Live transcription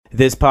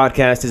This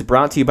podcast is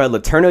brought to you by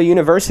LeTourneau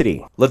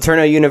University.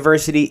 LeTourneau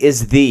University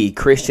is the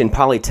Christian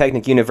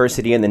polytechnic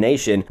university in the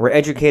nation where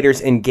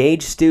educators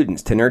engage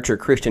students to nurture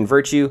Christian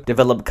virtue,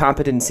 develop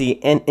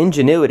competency and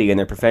ingenuity in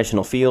their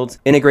professional fields,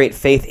 integrate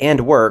faith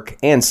and work,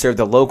 and serve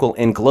the local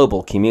and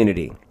global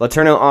community.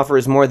 LeTourneau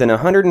offers more than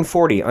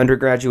 140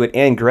 undergraduate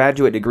and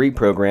graduate degree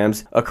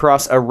programs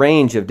across a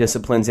range of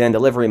disciplines and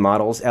delivery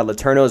models at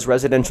LeTourneau's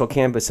residential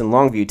campus in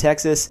Longview,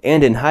 Texas,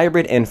 and in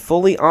hybrid and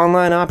fully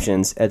online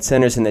options at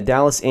centers in the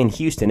Dallas and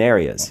Houston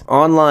areas.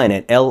 Online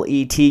at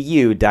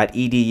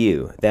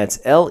letu.edu. That's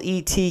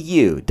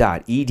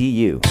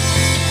letu.edu.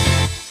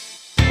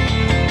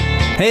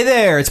 Hey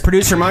there, it's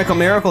producer Michael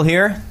Miracle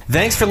here.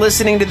 Thanks for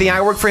listening to the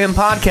I Work For Him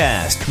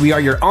podcast. We are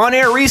your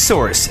on-air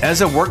resource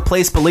as a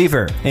workplace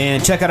believer.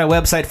 And check out our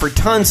website for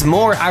tons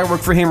more I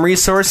Work For Him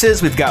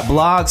resources. We've got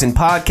blogs and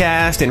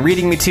podcasts and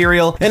reading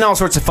material and all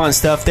sorts of fun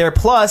stuff there.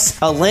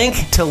 Plus, a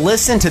link to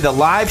listen to the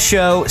live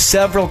show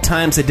several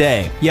times a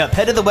day. Yep,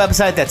 head to the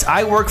website. That's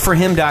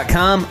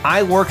iworkforhim.com.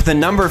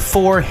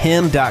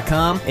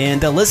 iwork4him.com.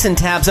 And the listen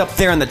tab's up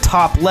there on the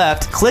top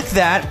left. Click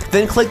that,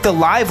 then click the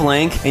live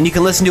link, and you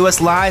can listen to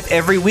us live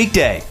every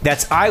weekday.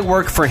 That's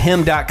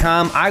iworkforhim.com.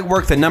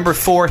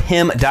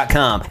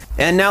 iwork4him.com.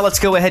 And now let's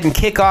go ahead and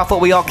kick off what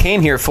we all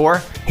came here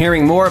for,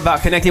 hearing more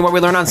about connecting what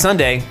we learn on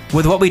Sunday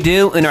with what we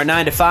do in our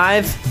 9 to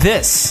 5.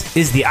 This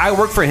is the I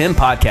Work For Him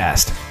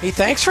podcast. Hey,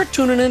 thanks for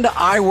tuning in to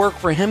I Work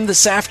For Him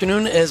this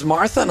afternoon as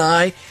Martha and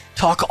I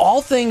talk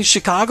all things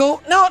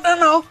Chicago.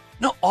 No,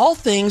 all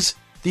things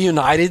the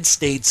United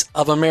States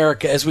of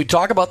America as we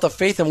talk about the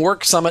Faith and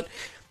Work Summit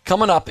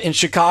coming up in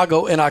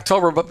Chicago in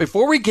October. But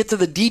before we get to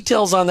the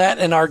details on that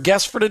and our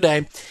guest for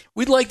today,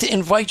 we'd like to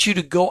invite you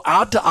to go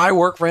out to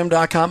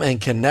iworkforhim.com and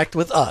connect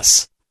with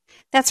us.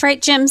 That's right,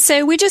 Jim.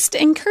 So we just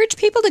encourage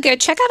people to go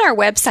check out our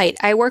website,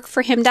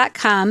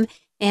 iworkforhim.com.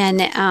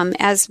 And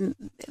as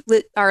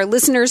our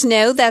listeners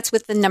know, that's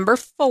with the number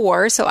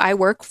 4, so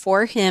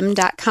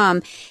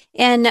iworkforhim.com.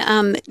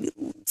 And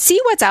see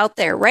what's out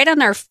there. Right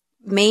on our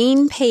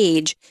main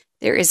page,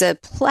 there is a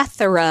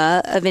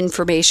plethora of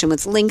information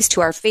with links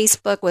to our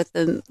Facebook with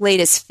the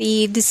latest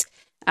feeds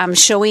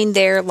showing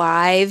there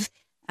live.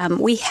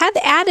 We have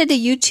added a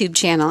YouTube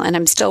channel, and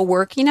I'm still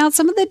working out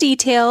some of the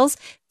details,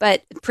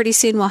 but pretty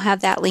soon we'll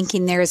have that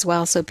linking there as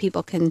well so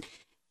people can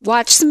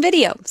watch some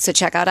video. So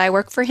check out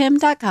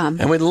iworkforhim.com.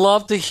 And we'd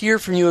love to hear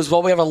from you as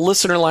well. We have a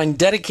listener line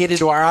dedicated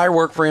to our I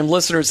Work For Him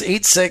listeners,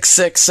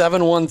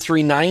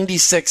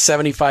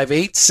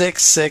 866-713-9675,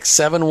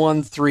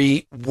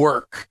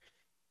 866-713-WORK.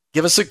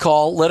 Give us a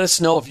call. Let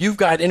us know if you've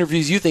got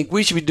interviews you think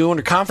we should be doing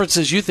or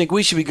conferences you think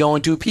we should be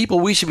going to,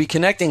 people we should be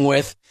connecting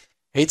with.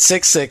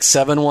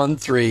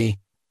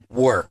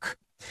 866-713-WORK.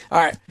 All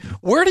right.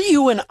 Where do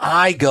you and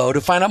I go to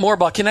find out more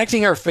about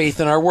connecting our faith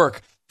and our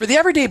work? For the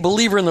everyday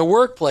believer in the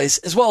workplace,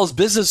 as well as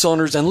business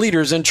owners and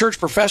leaders and church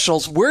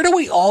professionals, where do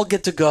we all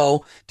get to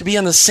go to be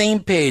on the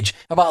same page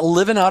about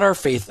living out our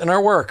faith and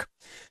our work?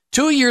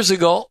 2 years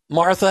ago,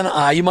 Martha and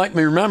I, you might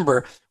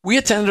remember, we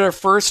attended our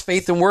first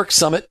Faith and Work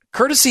Summit,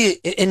 courtesy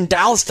in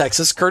Dallas,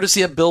 Texas,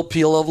 courtesy of Bill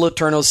Peel of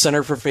LeTourneau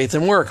Center for Faith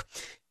and Work.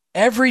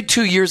 Every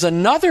 2 years,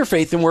 another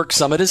Faith and Work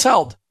Summit is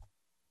held.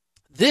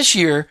 This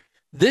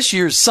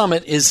year's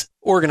summit is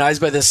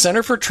organized by the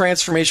Center for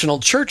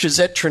Transformational Churches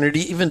at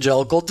Trinity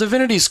Evangelical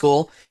Divinity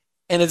School,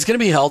 and it's going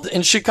to be held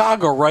in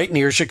Chicago, right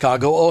near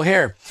Chicago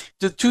O'Hare.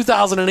 The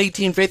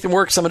 2018 Faith and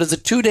Work Summit is a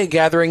 2-day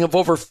gathering of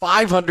over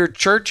 500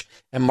 church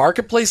and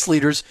marketplace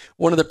leaders,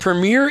 one of the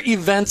premier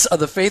events of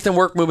the faith and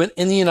work movement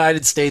in the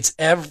United States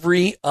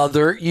every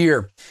other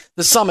year.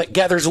 The summit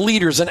gathers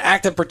leaders and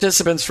active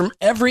participants from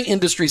every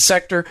industry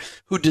sector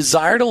who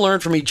desire to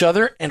learn from each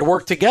other and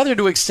work together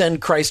to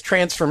extend Christ's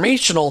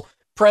transformational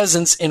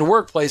presence in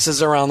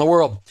workplaces around the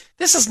world.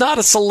 This is not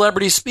a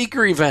celebrity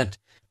speaker event,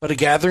 but a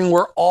gathering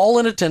where all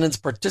in attendance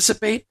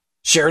participate,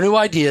 share new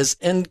ideas,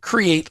 and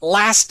create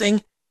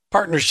lasting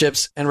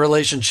partnerships and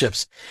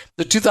relationships.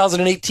 The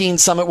 2018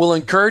 summit will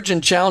encourage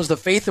and challenge the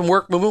faith and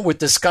work movement with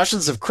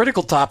discussions of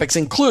critical topics,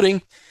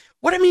 including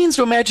what it means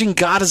to imagine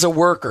God as a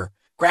worker,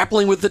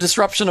 grappling with the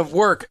disruption of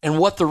work, and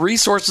what the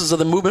resources of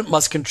the movement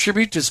must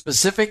contribute to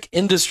specific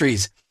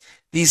industries.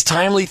 These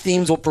timely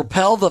themes will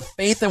propel the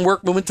faith and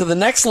work movement to the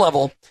next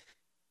level,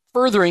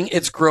 furthering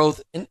its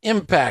growth and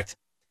impact.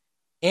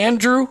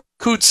 Andrew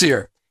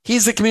Kutsier,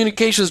 he's the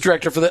communications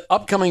director for the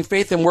upcoming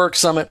Faith and Work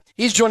Summit.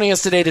 He's joining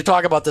us today to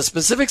talk about the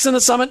specifics in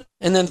the summit,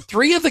 and then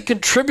 3 of the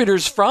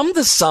contributors from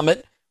the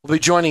summit will be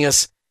joining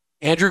us.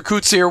 Andrew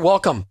Kutsier,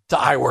 welcome to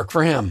I Work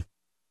For Him.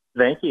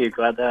 Thank you.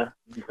 Glad to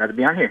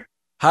be on here.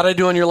 How did I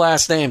do on your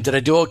last name? Did I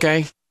do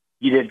okay?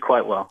 You did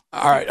quite well.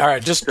 All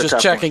right. Just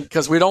checking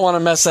because we don't want to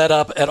mess that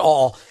up at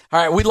all. All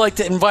right. We'd like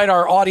to invite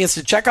our audience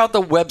to check out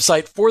the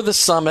website for the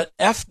summit,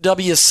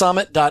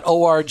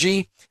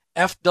 fwsummit.org,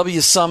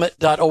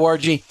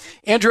 fwsummit.org.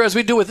 Andrew, as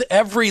we do with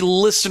every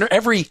listener,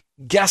 every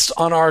guest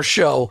on our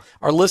show,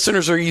 our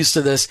listeners are used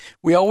to this.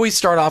 We always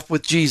start off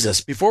with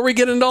Jesus. Before we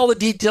get into all the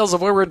details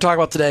of what we're going to talk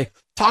about today,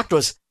 talk to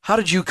us. How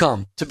did you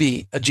come to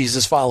be a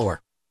Jesus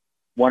follower?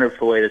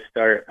 wonderful way to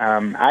start.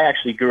 I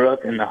actually grew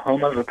up in the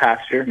home of a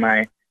pastor.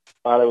 My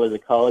father was a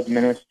college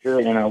minister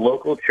in a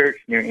local church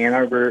near Ann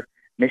Arbor,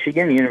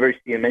 Michigan, the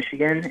University of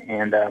Michigan,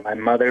 and my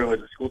mother was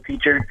a school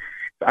teacher.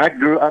 So I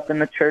grew up in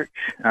the church,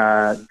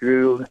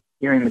 grew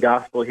hearing the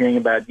gospel, hearing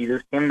about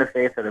Jesus, came to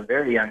faith at a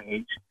very young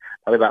age,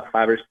 probably about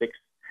 5 or 6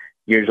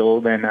 years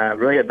old, and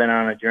really have been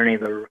on a journey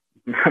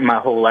my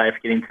whole life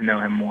getting to know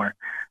him more.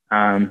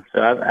 So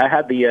I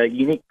had the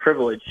unique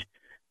privilege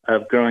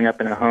of growing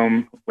up in a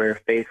home where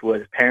faith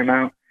was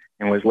paramount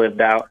and was lived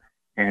out,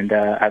 and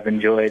I've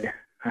enjoyed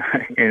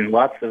in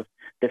lots of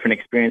different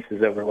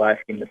experiences over life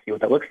getting to see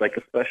what that looks like,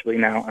 especially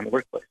now in the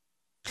workplace.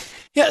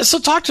 Yeah, so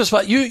talk to us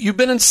about you. You've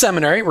been in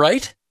seminary,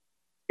 right?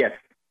 Yes.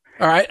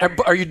 All right.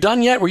 Are you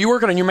done yet? Were you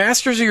working on your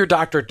master's or your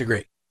doctorate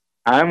degree?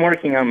 I'm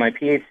working on my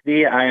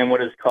PhD. I am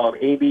what is called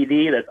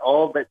ABD. That's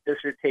all but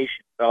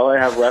dissertation. So all I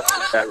have left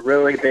is that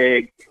really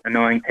big,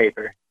 annoying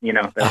paper,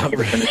 that I get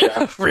to finish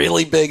up.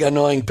 Really big,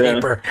 annoying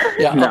paper.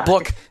 Yeah, a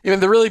book. Even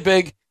the really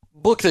big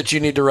book that you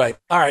need to write.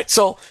 All right.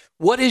 So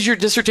what is your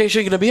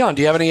dissertation going to be on?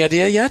 Do you have any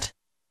idea yet?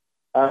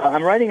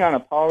 I'm writing on a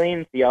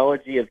Pauline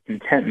theology of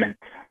contentment.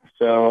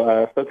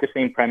 So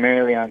focusing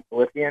primarily on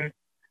Philippians.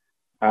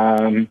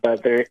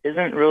 But there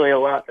isn't really a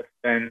lot that's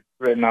been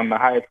written on the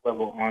highest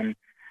level on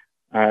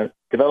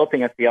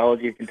developing a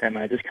theology of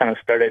contentment. I just kind of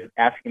started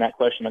asking that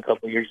question a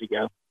couple of years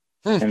ago,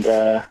 and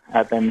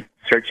I've been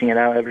searching it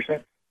out ever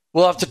since.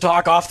 We'll have to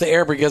talk off the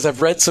air because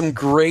I've read some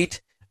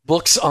great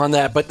books on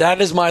that, but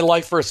that is my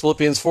life verse,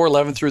 Philippians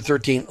 4:11 through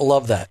 13. I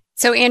love that.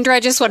 So, Andrew, I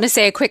just want to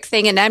say a quick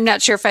thing, and I'm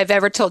not sure if I've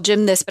ever told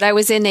Jim this, but I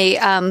was in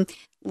a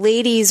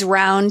ladies'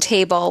 round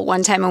table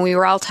one time, and we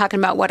were all talking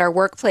about what our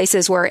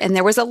workplaces were, and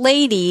there was a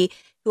lady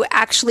who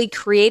actually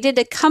created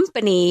a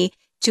company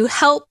to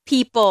help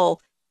people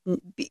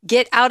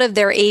get out of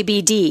their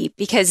ABD,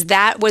 because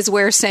that was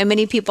where so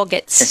many people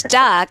get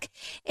stuck.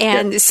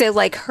 And so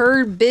like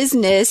her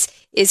business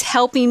is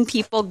helping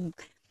people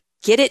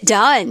get it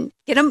done,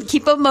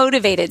 keep them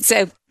motivated.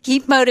 So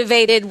keep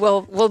motivated.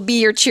 We'll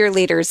be your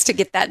cheerleaders to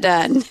get that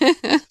done.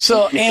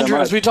 So Andrew,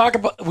 as we talk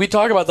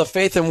about the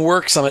Faith and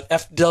Work Summit,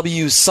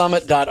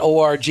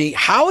 fwsummit.org,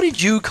 how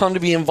did you come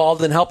to be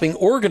involved in helping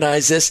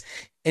organize this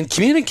and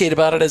communicate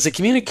about it as a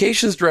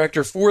communications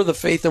director for the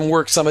Faith and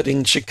Work Summit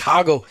in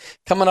Chicago,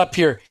 coming up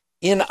here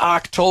in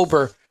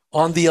October,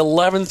 on the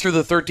 11th through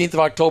the 13th of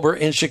October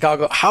in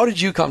Chicago? How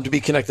did you come to be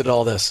connected to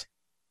all this?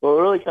 Well,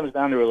 it really comes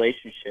down to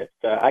relationships.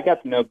 I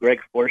got to know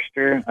Greg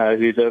Forster,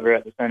 who's over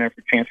at the Center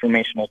for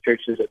Transformational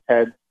Churches at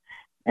TED,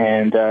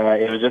 and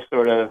it was just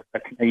sort of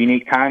a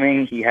unique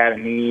timing. He had a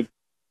need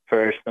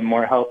for some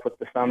more help with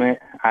the summit.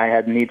 I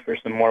had a need for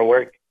some more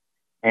work,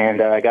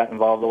 and I got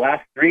involved. The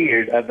last 3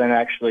 years, I've been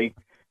actually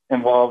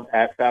involved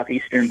at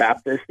Southeastern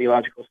Baptist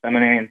Theological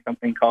Seminary in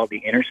something called the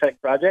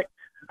Intersect Project.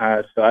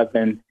 So I've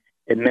been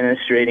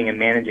administrating and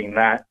managing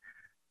that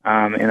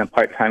in a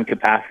part-time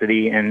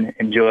capacity, and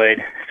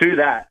enjoyed through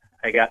that.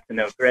 I got to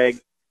know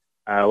Greg,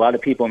 a lot of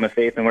people in the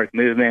Faith and Work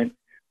movement,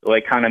 the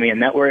Oikonomia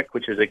Network,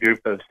 which is a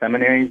group of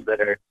seminaries that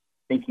are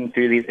thinking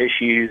through these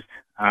issues.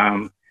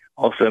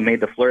 Also made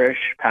the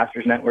Flourish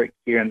Pastors Network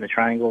here in the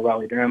Triangle,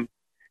 Raleigh-Durham.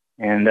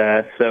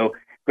 And so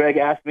Greg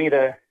asked me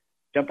to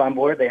jump on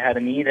board. They had a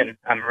need, and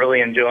I'm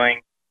really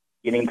enjoying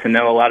getting to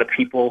know a lot of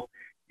people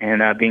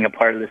and being a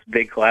part of this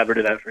big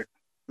collaborative effort.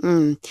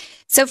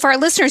 So for our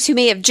listeners who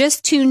may have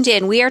just tuned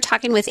in, we are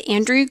talking with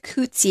Andrew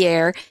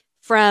Coetsier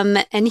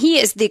and he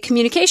is the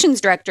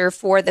communications director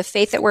for the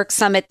Faith at Work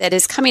Summit that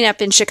is coming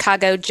up in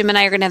Chicago. Jim and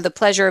I are going to have the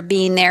pleasure of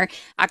being there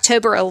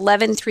October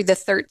 11th through the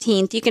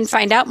 13th. You can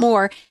find out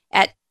more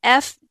at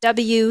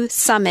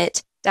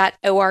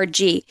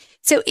fwsummit.org.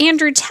 So,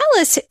 Andrew, tell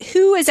us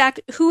who is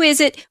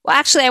it? Well,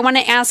 actually, I want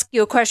to ask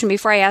you a question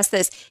before I ask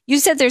this. You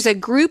said there's a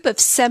group of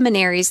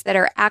seminaries that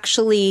are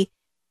actually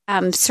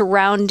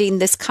surrounding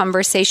this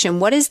conversation.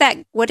 What is that?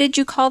 What did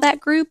you call that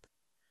group?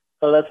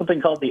 Oh, that's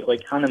something called the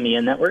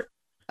Oikonomia Network.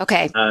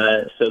 Okay.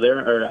 So there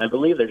are, I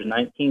believe, there's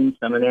 19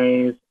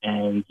 seminaries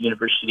and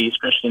universities,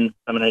 Christian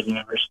seminaries and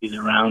universities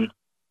around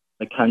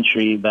the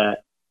country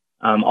that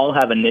all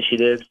have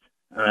initiatives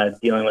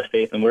dealing with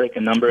faith and work.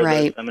 A number of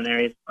those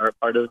seminaries are a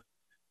part of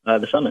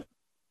the summit.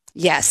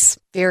 Yes,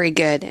 very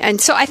good.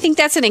 And so I think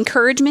that's an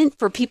encouragement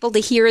for people to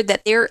hear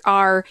that there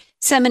are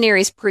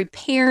seminaries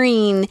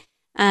preparing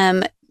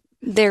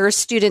their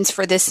students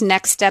for this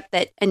next step,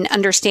 and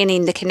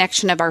understanding the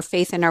connection of our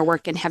faith and our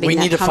work and having that conversation.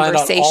 We need to find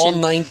out all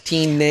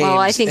 19 names. Well,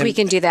 I think we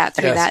can do that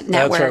through that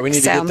network. That's right. We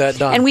need to get that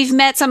done. And we've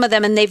met some of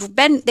them, and they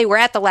were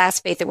at the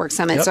last Faith at Work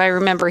Summit, so I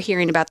remember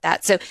hearing about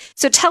that. So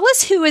tell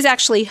us who is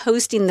actually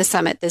hosting the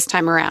summit this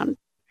time around.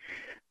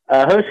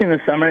 Hosting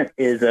the summit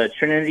is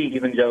Trinity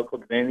Evangelical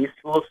Divinity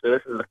School. So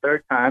this is the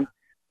third time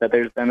that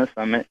there's been a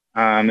summit,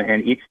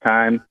 and each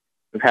time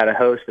we've had a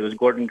host. It was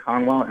Gordon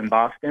Conwell in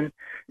Boston,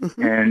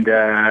 and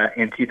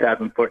in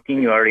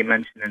 2014, you already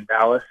mentioned, in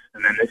Dallas,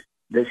 and then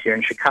this year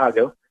in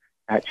Chicago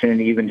at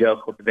Trinity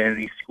Evangelical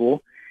Divinity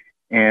School.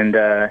 And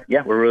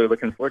we're really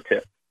looking forward to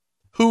it.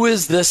 who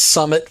is this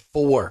summit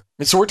for?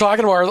 And so we're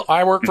talking to our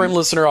I Work For Him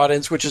listener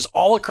audience, which is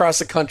all across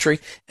the country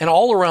and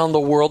all around the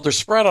world. They're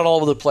spread out all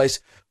over the place.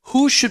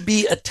 Who should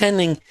be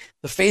attending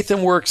the Faith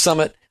and Work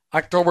Summit,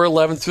 October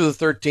 11th through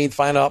the 13th?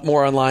 Find out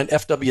more online,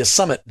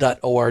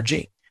 fwsummit.org.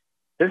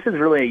 This is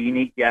really a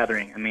unique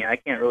gathering. I mean, I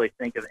can't really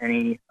think of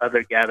any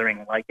other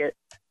gathering like it.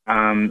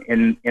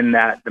 In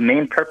that the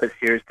main purpose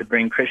here is to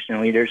bring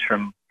Christian leaders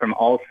from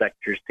all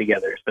sectors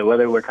together. So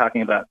whether we're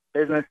talking about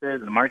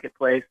businesses, the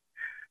marketplace,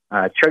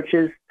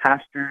 churches,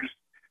 pastors,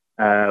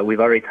 we've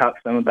already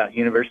talked some about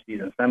universities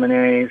and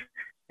seminaries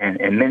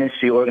and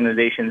ministry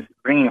organizations,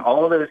 bringing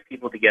all of those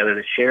people together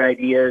to share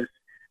ideas,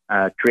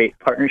 create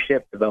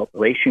partnerships, develop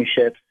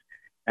relationships,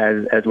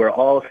 as we're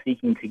all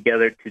seeking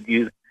together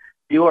to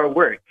do our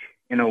work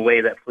in a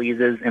way that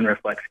pleases and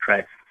reflects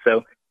Christ.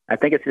 So I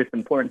think it's just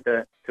important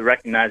to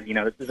recognize,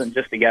 this isn't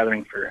just a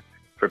gathering for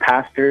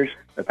pastors,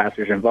 the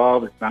pastors are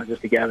involved. It's not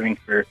just a gathering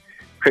for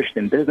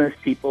Christian business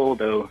people,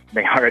 though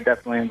they are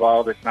definitely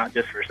involved. It's not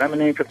just for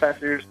seminary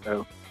professors,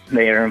 though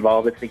they are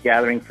involved. It's a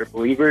gathering for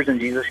believers in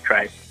Jesus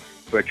Christ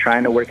who are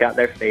trying to work out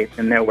their faith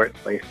in their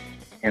workplace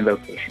and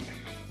vocation.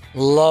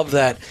 Love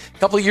that. A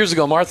couple of years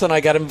ago, Martha and I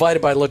got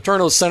invited by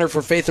LeTourneau Center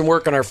for Faith and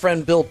Work and our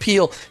friend Bill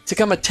Peel to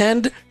come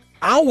attend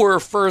our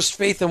first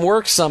Faith and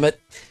Work Summit.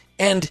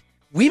 And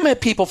we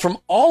met people from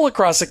all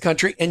across the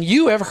country, and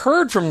you have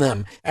heard from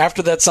them.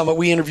 After that summit,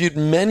 we interviewed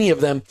many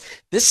of them.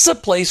 This is a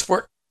place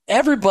for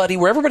everybody,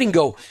 where everybody can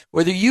go,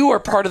 whether you are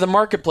part of the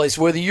marketplace,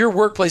 whether your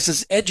workplace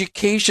is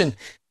education,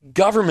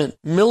 government,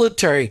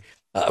 military,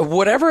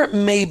 whatever it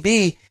may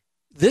be.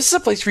 This is a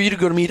place for you to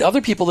go to meet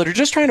other people that are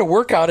just trying to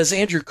work out, as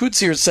Andrew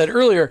Kutsier said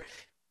earlier,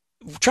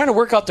 trying to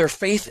work out their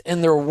faith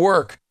and their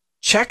work.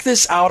 Check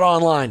this out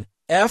online,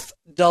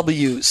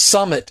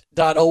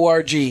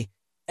 fwsummit.org.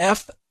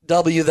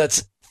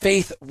 That's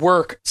Faith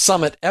Work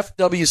Summit,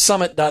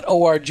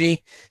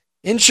 fwsummit.org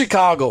in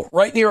Chicago,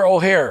 right near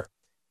O'Hare,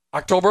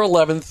 October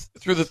 11th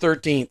through the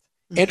 13th.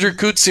 Andrew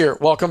Kutsier,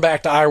 welcome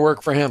back to I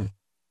Work For Him.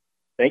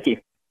 Thank you.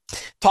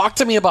 Talk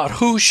to me about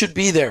who should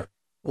be there.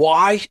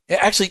 Why?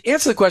 Actually,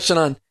 answer the question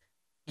on,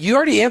 you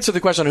already answered the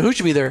question on who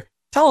should be there.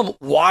 Tell them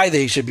why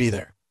they should be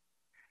there.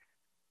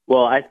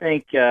 Well, I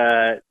think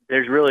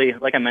there's really,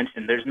 like I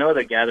mentioned, there's no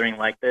other gathering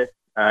like this.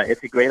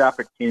 It's a great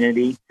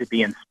opportunity to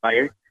be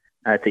inspired,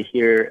 to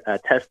hear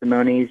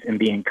testimonies and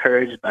be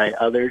encouraged by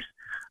others,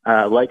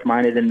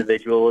 like-minded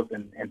individuals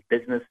and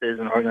businesses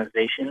and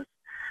organizations.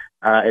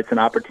 It's an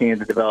opportunity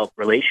to develop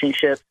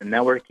relationships and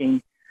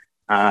networking.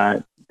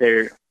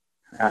 The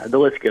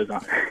list goes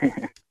on.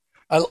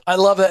 I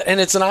love that. And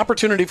it's an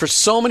opportunity for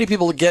so many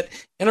people to get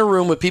in a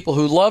room with people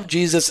who love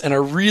Jesus and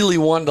are really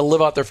wanting to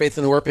live out their faith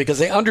in the work, because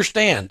they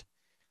understand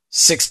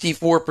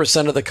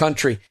 64% of the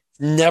country is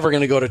never going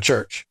to go to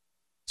church.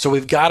 So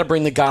we've got to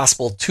bring the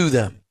gospel to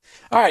them.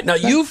 All right. Now,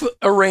 you've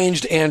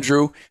arranged,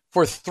 Andrew,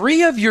 for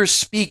three of your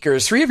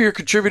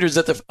contributors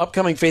at the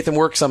upcoming Faith and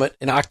Work Summit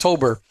in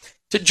October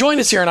to join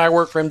us here in I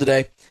Work For Him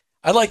today.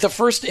 I'd like to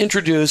first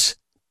introduce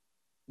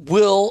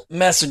Will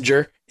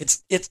Messenger.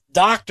 It's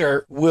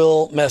Dr.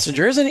 Will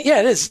Messenger, isn't it?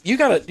 Yeah, it is. You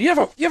have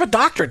a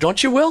doctorate,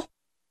 don't you, Will?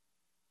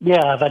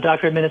 Yeah, I have a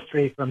doctorate of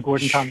ministry from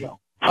Gordon Conwell.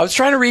 I was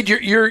trying to read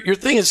your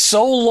thing is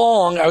so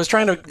long. I was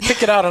trying to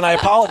pick it out, and I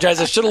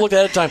apologize. I should have looked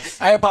ahead of time.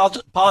 I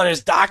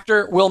apologize.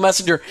 Dr. Will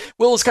Messenger.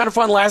 Will, it was kind of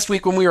fun last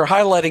week when we were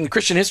highlighting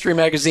Christian History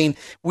Magazine.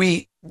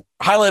 We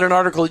highlighted an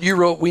article that you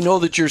wrote. We know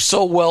that you're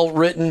so well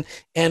written,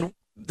 and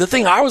the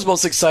thing I was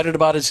most excited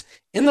about is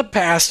in the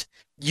past,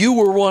 you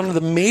were one of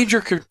the major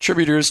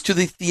contributors to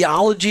the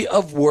Theology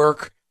of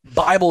Work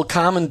Bible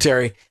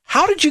commentary.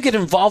 How did you get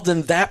involved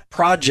in that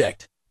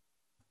project?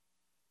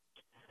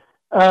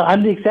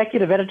 I'm the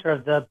executive editor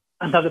of the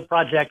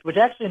project, which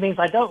actually means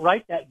I don't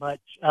write that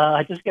much.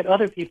 I just get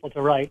other people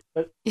to write.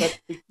 But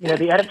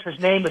the editor's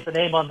name is the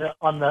name on the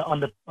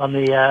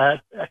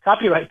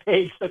copyright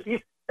page. So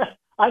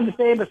I'm the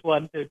famous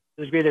one to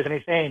the degree there's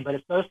any fame. But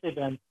it's mostly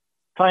been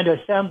trying to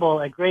assemble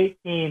a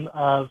great team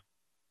of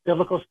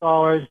biblical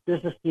scholars,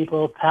 business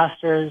people,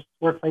 pastors,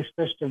 workplace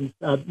Christians,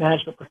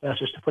 management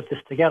professors to put this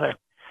together.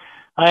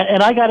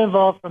 And I got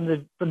involved from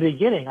the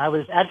beginning. I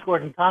was at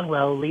Gordon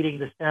Conwell leading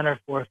the Center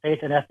for Faith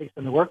and Ethics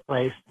in the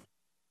Workplace.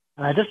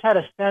 And I just had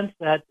a sense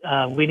that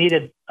we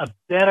needed a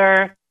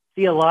better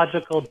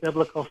theological,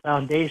 biblical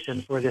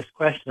foundation for this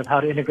question of how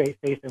to integrate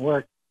faith and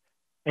work.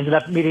 Ended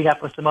up meeting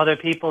up with some other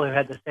people who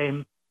had the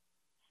same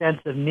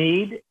sense of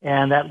need,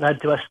 and that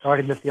led to us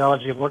starting the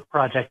Theology of Work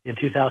project in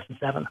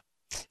 2007.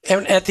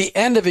 And at the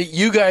end of it,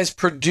 you guys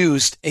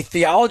produced a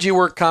Theology of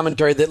Work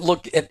commentary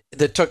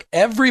that took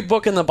every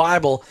book in the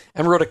Bible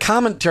and wrote a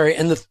commentary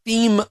and the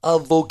theme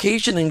of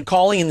vocation and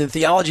calling and the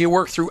theology of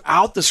work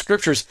throughout the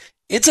scriptures.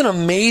 It's an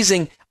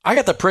amazing, I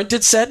got the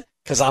printed set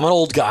because I'm an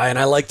old guy and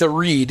I like to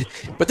read,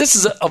 but this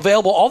is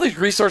available, all these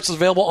resources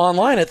available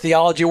online at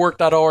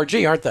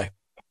theologyofwork.org, aren't they?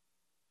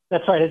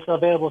 That's right. It's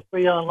available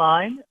free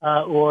online,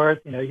 or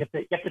you have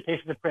to pay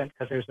for the print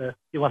because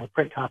you want a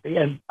print copy,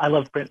 and I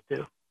love print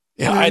too.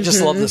 Yeah, I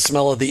just love the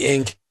smell of the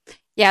ink.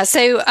 Yeah.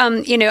 So,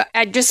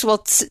 I just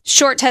will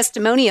short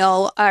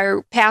testimonial.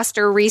 Our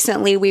pastor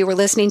recently, we were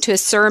listening to a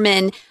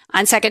sermon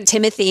on 2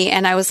 Timothy,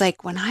 and I was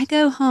like, when I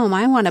go home,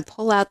 I want to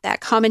pull out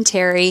that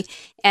commentary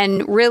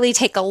and really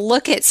take a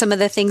look at some of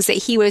the things that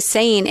he was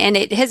saying. And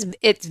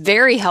it's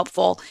very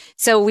helpful.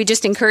 So we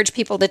just encourage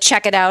people to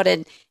check it out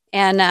and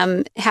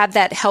have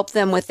that help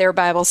them with their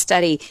Bible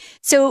study.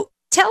 So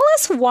tell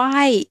us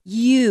why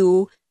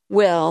you,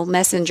 Will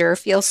Messenger,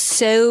 feel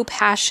so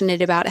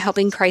passionate about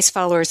helping Christ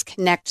followers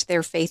connect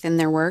their faith and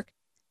their work.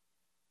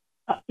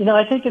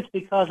 I think it's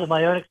because of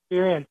my own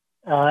experience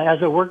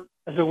as a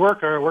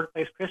worker, a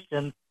workplace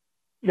Christian.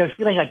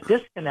 Feeling a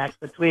disconnect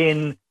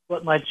between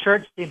what my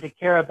church seemed to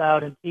care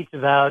about and teach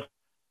about,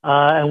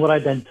 and what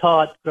I've been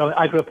taught.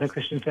 I grew up in a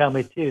Christian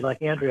family too,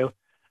 like Andrew.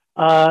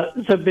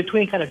 So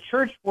between kind of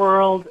church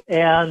world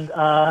and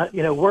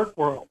work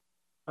world.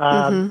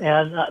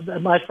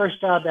 And my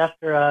first job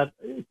after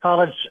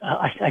college,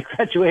 I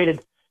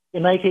graduated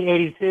in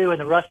 1982 in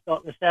the Rust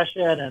Belt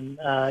recession, and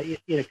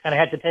kind of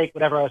had to take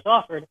whatever I was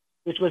offered,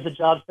 which was a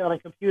job selling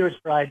computers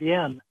for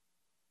IBM,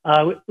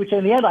 which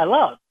in the end I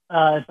loved.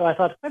 So I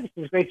thought, this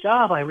is a great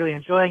job. I'm really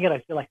enjoying it. I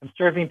feel like I'm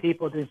serving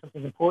people, doing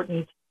something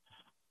important.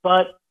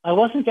 But I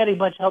wasn't getting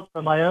much help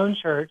from my own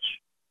church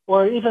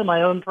or even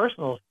my own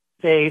personal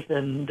faith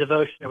and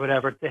devotion or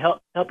whatever to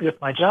help me with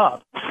my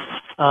job.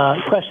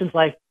 Questions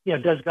like,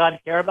 does God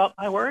care about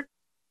my work?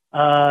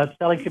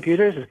 Selling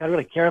computers, does God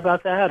really care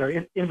about that? Or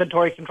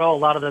inventory control. A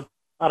lot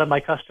of my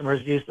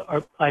customers use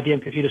our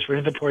IBM computers for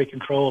inventory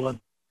control and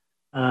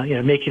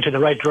making sure the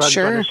right drugs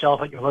are on the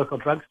shelf at your local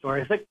drugstore.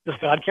 Does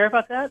God care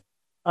about that?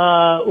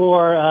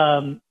 Or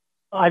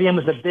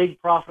IBM is a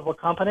big profitable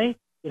company.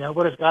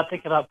 What does God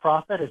think about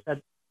profit? Is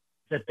that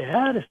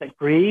bad? Is that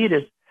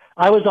greed?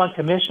 I was on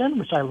commission,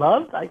 which I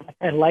loved. I kind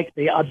of liked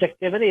the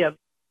objectivity of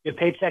your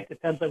paycheck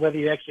depends on whether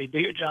you actually do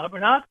your job or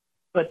not.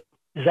 But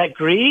is that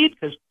greed?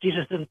 Because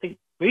Jesus didn't think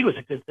greed was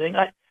a good thing.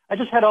 I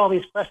just had all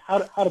these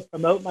questions, how to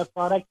promote my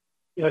product,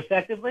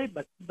 effectively,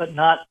 but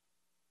not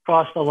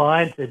cross the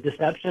line to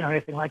deception or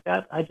anything like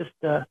that. I just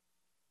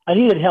I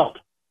needed help,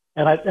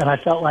 and I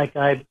felt like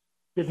I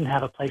didn't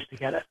have a place to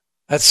get it.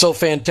 That's so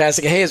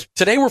fantastic. Hey,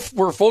 today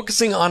we're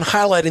focusing on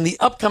highlighting the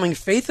upcoming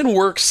Faith and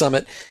Work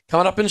Summit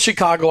coming up in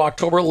Chicago,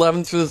 October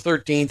 11th through the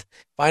 13th.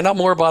 Find out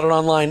more about it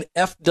online,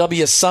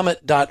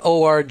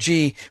 fwsummit.org.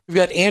 We've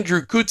got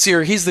Andrew Kutz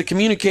here. He's the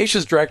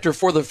communications director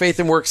for the Faith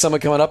and Work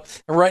Summit coming up.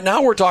 And right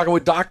now we're talking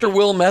with Dr.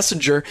 Will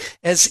Messenger,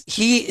 as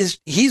he's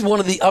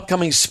one of the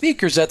upcoming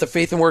speakers at the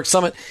Faith and Work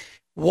Summit.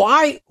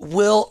 Why,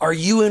 Will, are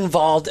you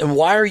involved, and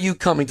why are you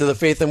coming to the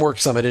Faith and Work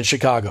Summit in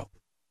Chicago?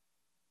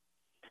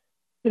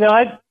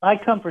 I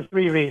come for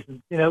three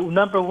reasons.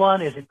 Number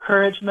one is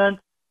encouragement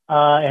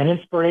and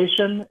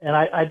inspiration, and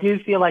I do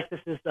feel like this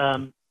is,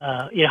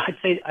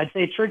 I'd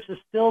say churches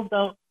still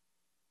don't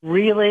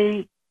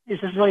really.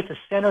 This is really the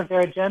center of their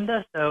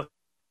agenda. So,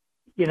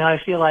 I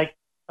feel like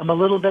I'm a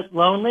little bit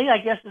lonely, I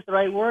guess is the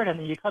right word. And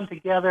then you come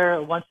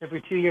together once every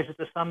 2 years at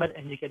the summit,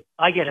 and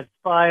I get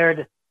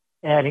inspired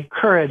and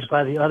encouraged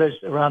by the others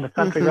around the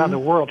country, around the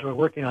world who are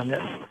working on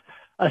this.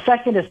 A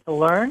second is to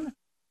learn.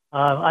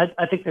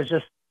 I think there's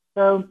just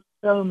so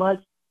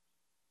much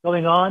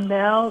going on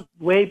now,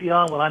 way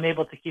beyond what I'm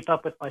able to keep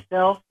up with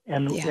myself.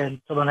 And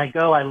so when I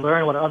go, I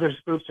learn what others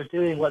groups are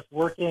doing, what's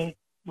working,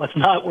 what's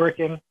not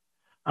working.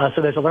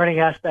 So there's a learning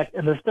aspect.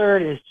 And the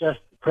third is just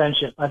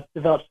friendship. I've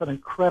developed some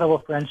incredible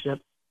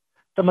friendships,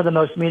 some of the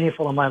most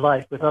meaningful in my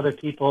life, with other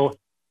people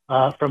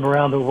from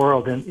around the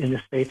world in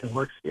this faith and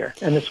work sphere.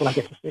 And this is when I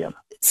get to see them.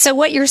 So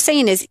what you're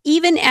saying is,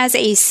 even as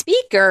a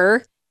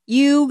speaker,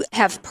 you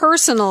have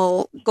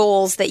personal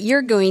goals that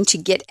you're going to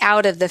get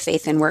out of the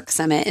Faith and Work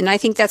Summit. And I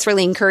think that's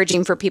really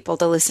encouraging for people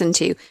to listen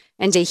to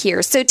and to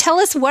hear. So tell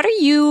us, what are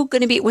you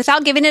going to be,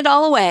 without giving it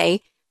all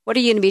away, what are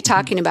you going to be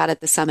talking about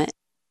at the summit?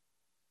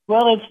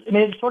 Well,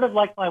 it's sort of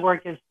like my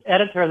work as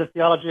editor of the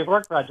Theology of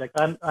Work Project.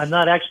 I'm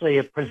not actually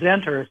a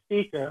presenter or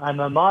speaker. I'm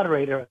a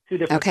moderator of two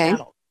different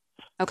panels.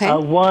 Okay.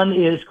 One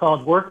is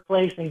called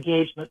Workplace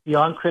Engagement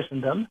Beyond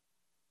Christendom.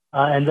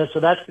 So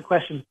that's the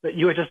question that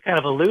you were just kind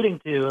of alluding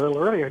to a little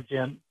earlier,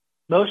 Jim.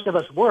 Most of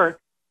us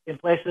work in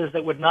places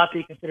that would not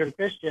be considered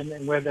Christian,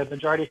 and where the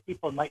majority of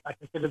people might not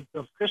consider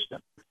themselves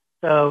Christian.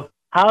 So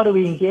how do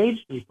we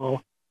engage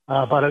people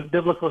about a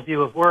biblical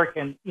view of work,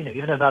 and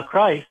even about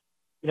Christ,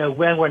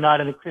 when we're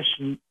not in the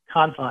Christian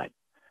confines?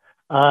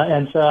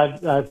 And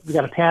so we've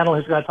got a panel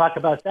who's going to talk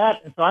about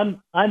that. And so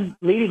I'm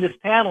leading this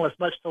panel as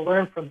much to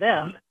learn from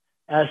them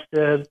as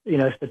to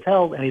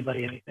tell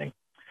anybody anything.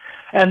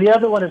 And the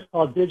other one is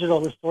called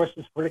Digital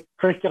Resources for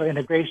Curricular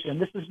Integration.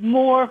 This is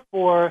more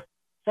for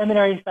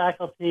seminary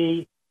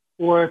faculty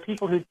or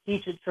people who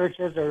teach at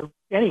churches or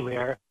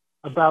anywhere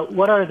about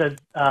what are the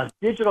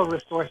digital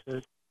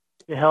resources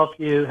to help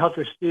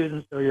your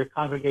students or your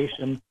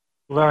congregation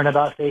learn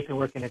about faith and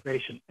work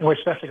integration. And we're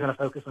especially going to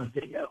focus on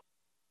video.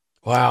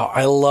 Wow,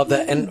 I love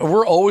that. And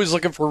we're always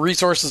looking for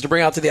resources to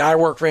bring out to the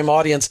iWork for Him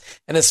audience,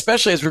 and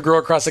especially as we grow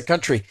across the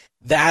country.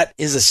 That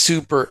is a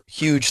super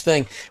huge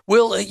thing.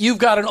 Will, you've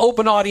got an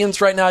open audience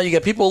right now. You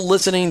got people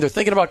listening. They're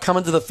thinking about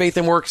coming to the Faith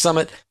and Work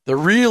Summit. They're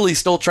really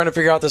still trying to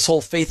figure out this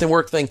whole faith and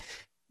work thing.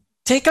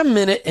 Take a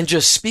minute and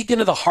just speak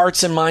into the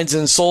hearts and minds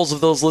and souls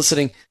of those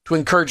listening to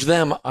encourage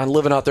them on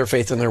living out their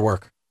faith in their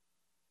work.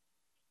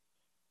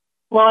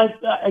 Well,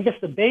 I guess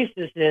the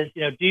basis is,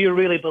 do you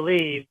really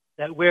believe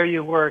that where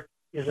you work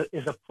is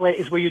a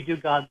place where you do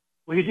God's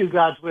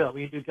will,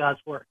 where you do God's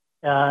work,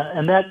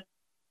 and that's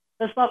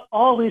not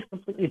always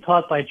completely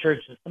taught by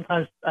churches.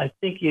 Sometimes I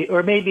think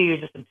or maybe you're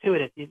just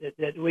intuitive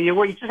that where you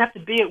work, you just have to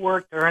be at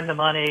work to earn the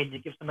money, and you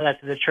give some of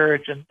that to the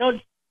church, and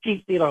don't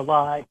cheat, steal, or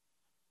lie.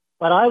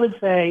 But I would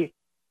say,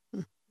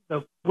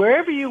 so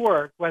wherever you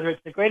work, whether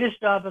it's the greatest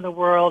job in the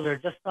world or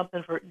just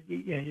something for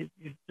you're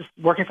just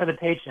working for the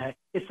paycheck,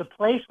 it's a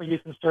place where you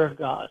can serve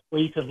God,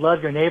 where you can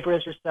love your neighbor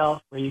as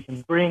yourself, where you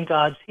can bring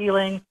God's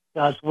healing,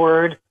 God's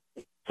word,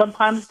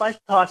 sometimes by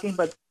talking,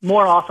 but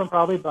more often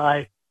probably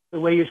by the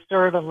way you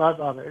serve and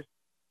love others.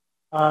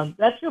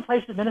 That's your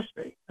place of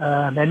ministry.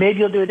 And maybe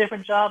you'll do a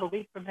different job a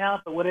week from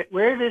now, but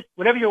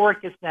whatever your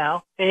work is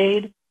now,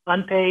 paid,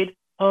 unpaid,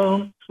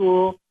 home,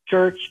 school,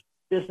 church,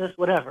 business,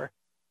 whatever,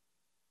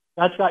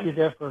 God's got you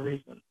there for a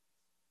reason.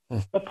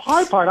 The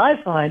hard part I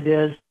find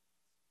is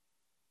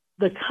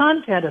the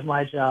content of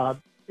my job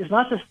is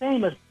not the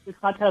same as the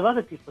content of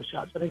other people's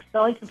jobs. I think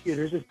selling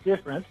computers is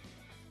different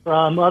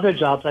from other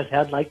jobs I've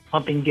had, like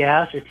pumping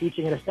gas or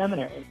teaching in a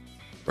seminary.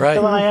 Right.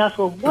 So when I ask,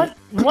 well, what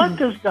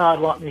does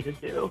God want me to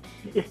do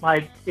if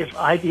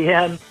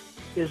IBM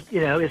is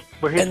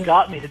where He's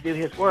got me to do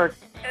His work?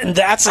 And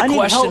that's a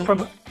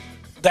question.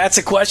 That's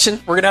a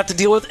question we're going to have to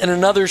deal with in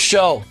another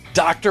show.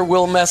 Dr.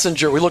 Will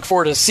Messenger, we look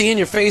forward to seeing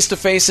you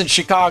face-to-face in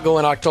Chicago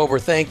in October.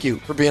 Thank you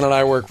for being on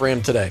iWork for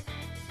Him today.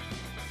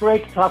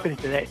 Great to talk with you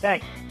today.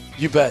 Thanks.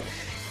 You bet.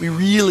 We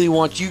really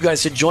want you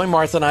guys to join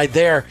Martha and I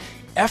there.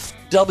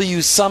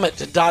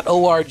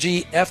 fwsummit.org,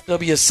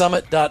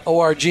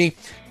 fwsummit.org.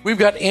 We've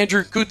got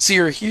Andrew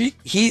Kutzier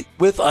he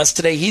with us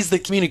today. He's the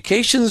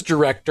communications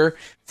director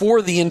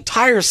for the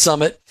entire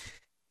summit.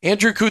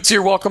 Andrew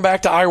Kutzier, welcome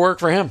back to iWork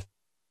for Him.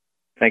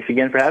 Thanks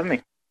again for having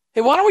me. Hey,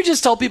 why don't we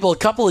just tell people a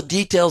couple of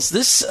details?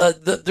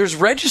 There's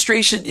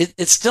registration.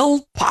 It's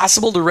still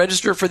possible to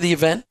register for the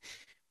event.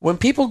 When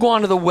people go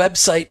onto the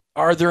website,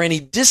 are there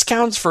any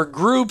discounts for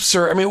groups?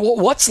 Or,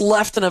 what's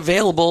left and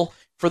available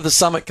for the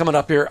summit coming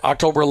up here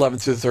October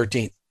 11th through the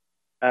 13th?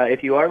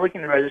 If you are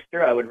looking to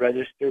register, I would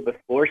register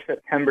before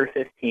September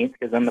 15th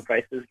because then the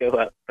prices go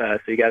up. So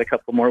you got a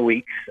couple more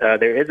weeks.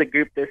 There is a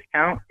group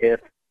discount. If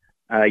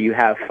you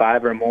have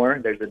 5 or more,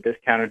 there's a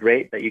discounted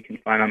rate that you can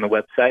find on the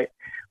website.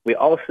 We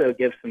also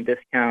give some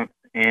discounts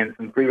and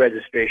some free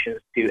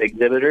registrations to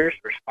exhibitors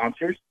or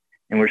sponsors,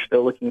 and we're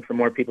still looking for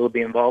more people to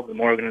be involved and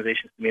more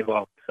organizations to be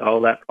involved. So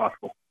all that's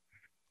possible.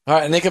 All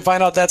right, and they can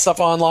find out that stuff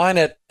online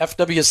at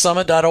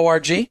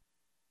fwsummit.org?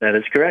 That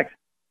is correct.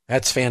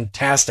 That's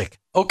fantastic.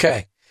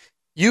 Okay.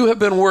 You have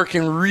been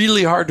working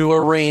really hard to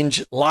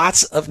arrange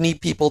lots of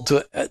neat people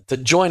to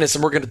join us,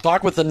 and we're going to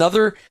talk with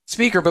another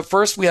speaker, but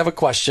first we have a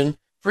question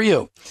for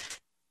you.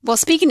 Well,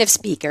 speaking of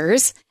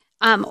speakers,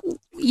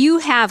 you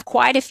have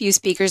quite a few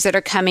speakers that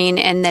are coming,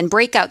 and then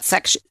breakout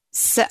sessions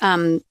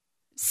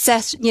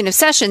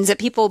that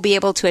people will be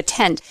able to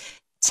attend.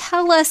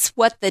 Tell us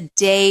what the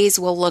days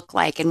will look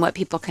like and what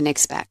people can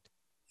expect.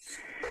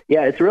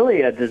 Yeah, it's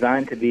really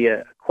designed to be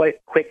a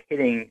quite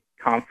quick-hitting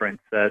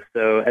conference.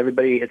 So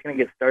everybody, it's going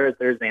to get started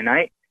Thursday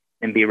night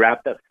and be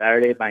wrapped up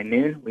Saturday by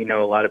noon. We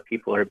know a lot of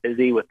people are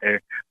busy with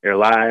their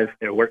lives,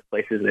 their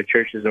workplaces, their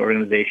churches, their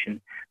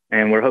organization,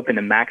 and we're hoping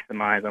to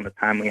maximize on the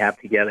time we have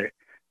together.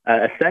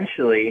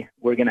 Essentially,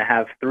 we're going to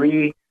have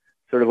 3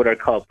 sort of what are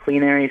called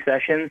plenary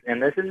sessions,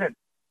 and this isn't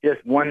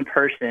just one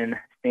person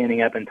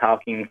standing up and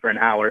talking for an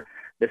hour.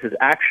 This is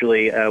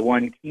actually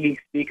one key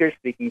speaker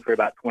speaking for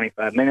about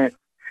 25 minutes,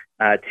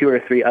 2 or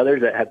 3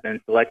 others that have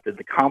been selected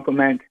to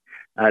complement.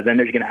 Then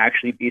there's going to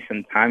actually be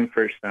some time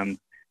for some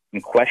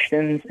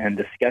questions and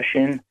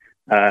discussion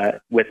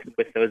with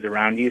those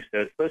around you.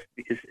 So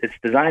it's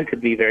designed to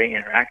be very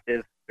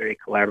interactive, very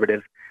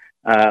collaborative.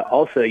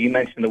 Also, you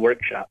mentioned the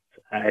workshops.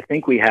 I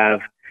think we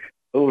have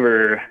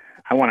over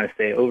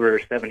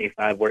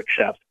 75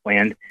 workshops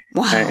planned.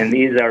 Wow. And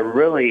these are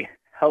really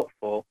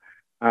helpful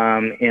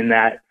in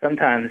that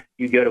sometimes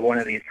you go to one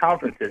of these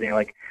conferences and you're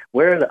like,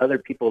 where are the other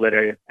people that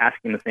are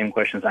asking the same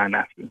questions I'm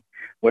asking?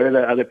 Where are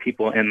the other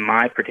people in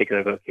my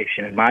particular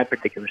vocation, in my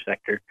particular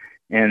sector?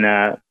 And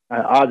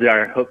odds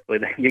are, hopefully,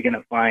 that you're going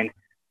to find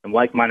some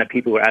like-minded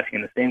people who are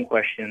asking the same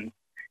questions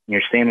in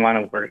your same line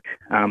of work,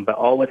 but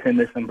all within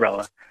this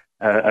umbrella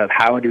of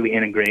how do we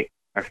integrate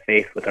our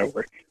faith with our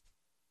work.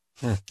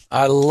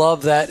 I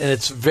love that, and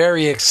it's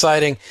very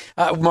exciting.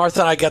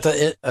 Martha and I got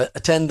to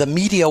attend the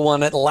media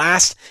one at the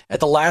last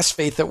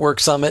Faith at Work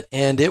Summit,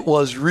 and it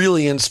was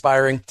really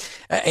inspiring.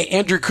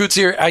 Andrew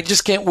Kutzier, I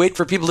just can't wait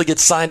for people to get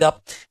signed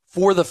up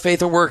for the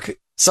Faith at Work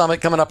Summit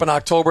coming up in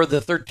October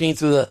the 13th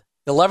through the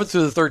 11th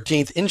through the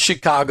 13th in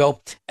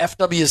Chicago,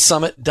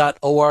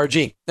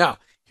 fwsummit.org. Now,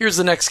 here's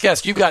the next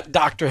guest. You've got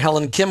Dr.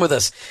 Helen Kim with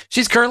us.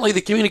 She's currently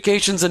the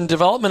Communications and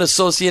Development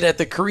Associate at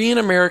the Korean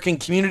American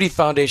Community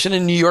Foundation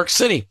in New York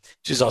City.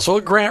 She's also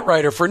a grant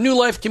writer for New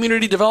Life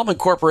Community Development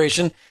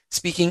Corporation,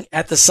 speaking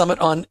at the summit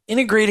on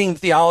integrating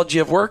theology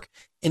of work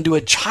into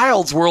a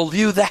child's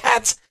worldview.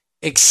 That's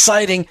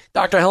exciting.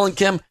 Dr. Helen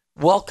Kim,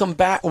 welcome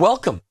back.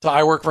 Welcome to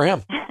I Work for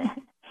Him.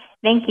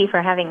 Thank you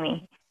for having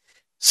me.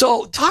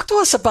 So talk to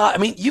us about,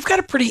 you've got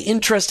a pretty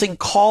interesting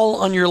call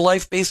on your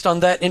life based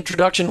on that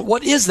introduction.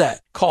 What is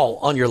that call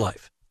on your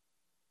life?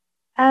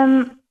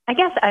 I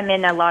guess I'm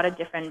in a lot of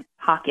different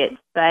pockets,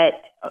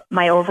 but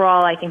my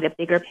overall, I think the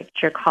bigger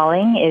picture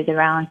calling is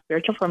around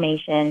spiritual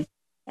formation.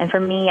 And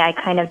for me, I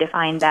kind of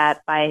define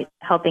that by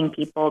helping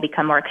people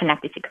become more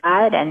connected to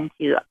God and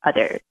to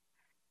others.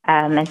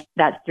 And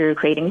that's through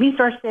creating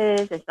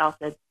resources. It's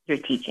also through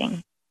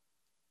teaching.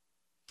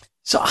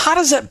 So how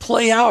does that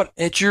play out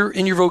in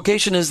your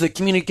vocation as the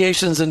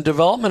Communications and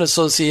Development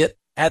Associate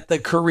at the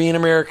Korean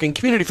American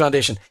Community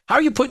Foundation? How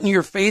are you putting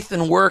your faith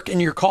and work and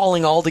your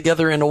calling all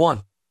together into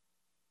one?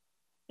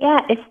 Yeah,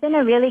 it's been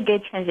a really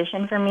good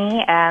transition for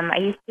me. I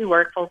used to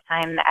work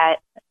full-time at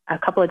a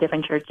couple of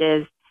different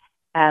churches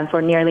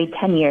for nearly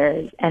 10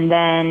 years, and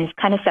then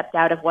kind of stepped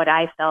out of what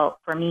I felt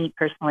for me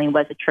personally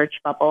was a church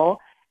bubble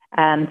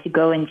to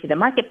go into the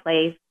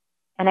marketplace.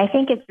 And I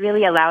think it's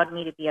really allowed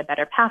me to be a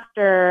better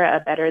pastor, a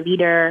better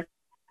leader.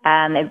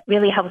 It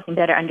really helps me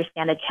better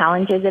understand the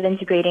challenges of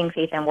integrating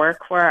faith and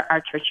work for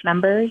our church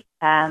members.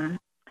 And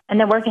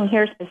then working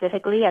here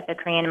specifically at the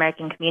Korean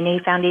American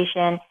Community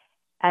Foundation,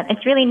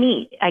 it's really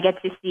neat. I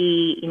get to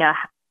see,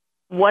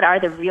 what are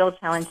the real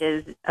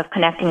challenges of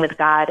connecting with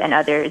God and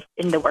others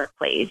in the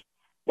workplace?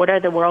 What are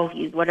the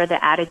worldviews? What are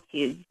the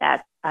attitudes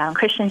that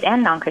Christians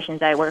and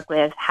non-Christians I work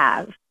with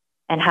have?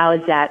 And how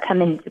does that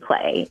come into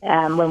play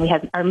when we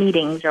have our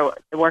meetings or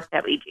the work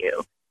that we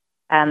do?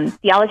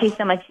 Theology is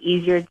so much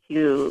easier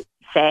to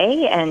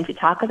say and to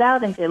talk about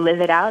than to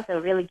live it out. So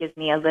it really gives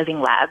me a living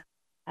lab.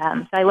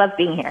 So I love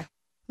being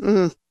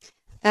here.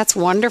 That's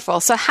wonderful.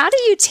 So how do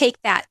you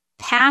take that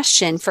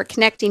passion for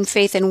connecting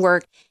faith and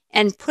work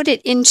and put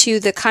it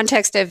into the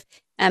context of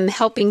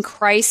helping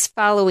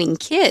Christ-following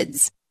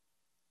kids?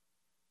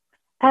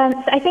 So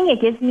I think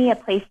it gives me a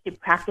place to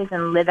practice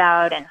and live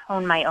out and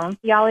hone my own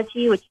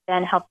theology, which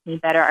then helps me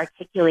better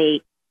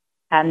articulate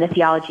the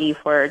theology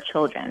for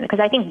children. Because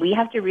I think we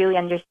have to really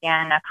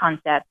understand a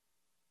concept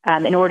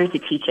in order to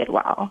teach it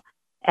well.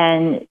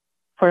 And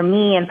for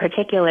me in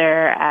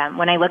particular,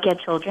 when I look at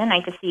children, I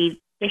just see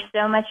there's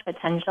so much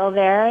potential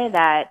there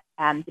that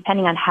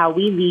depending on how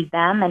we lead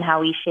them and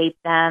how we shape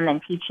them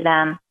and teach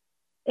them,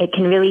 it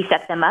can really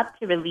set them up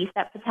to release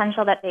that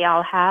potential that they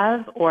all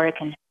have, or it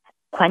can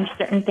quench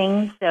certain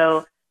things.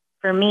 So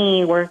for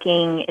me,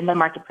 working in the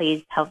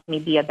marketplace helps me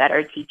be a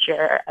better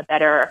teacher, a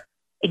better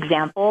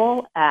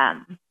example,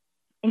 and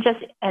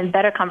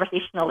better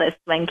conversationalist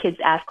when kids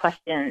ask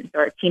questions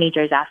or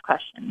teenagers ask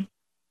questions.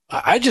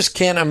 I just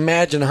can't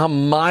imagine how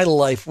my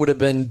life would have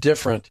been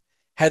different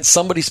had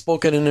somebody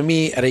spoken to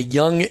me at a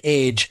young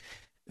age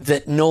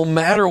that no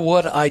matter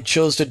what I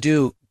chose to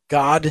do,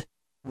 God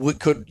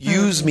could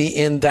use me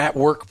in that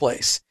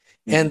workplace.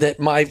 And that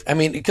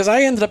because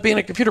I ended up being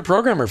a computer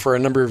programmer for a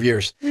number of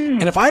years.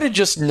 And if I'd have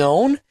just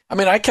known,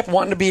 I kept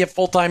wanting to be a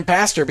full-time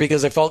pastor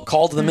because I felt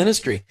called to the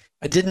ministry.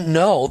 I didn't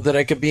know that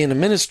I could be in a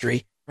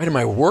ministry right in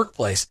my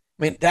workplace.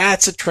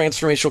 That's a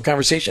transformational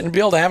conversation. And be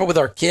able to have it with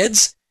our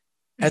kids,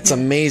 that's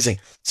amazing.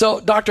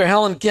 So, Dr.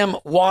 Helen Kim,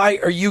 why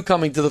are you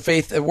coming to the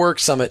Faith at Work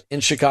Summit in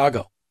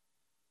Chicago?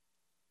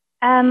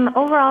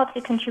 Overall,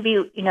 to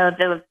contribute,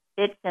 the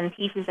bits and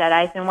pieces that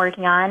I've been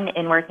working on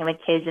in working with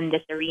kids in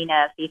this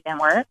arena of faith and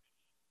work.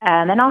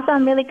 And also,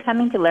 I'm really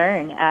coming to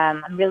learn.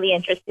 I'm really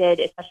interested,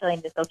 especially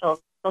in the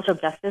social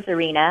justice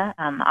arena,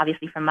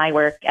 obviously from my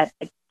work at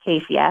the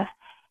KCF.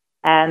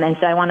 And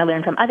so I want to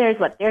learn from others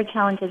what their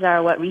challenges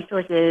are, what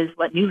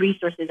new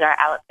resources are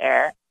out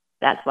there.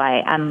 That's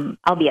why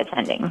I'll be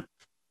attending.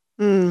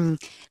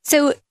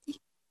 So,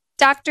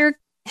 Dr.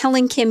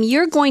 Helen Kim,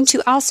 you're going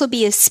to also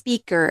be a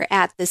speaker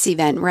at this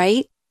event,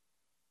 right?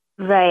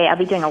 Right. I'll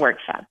be doing a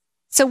workshop.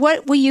 So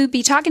what will you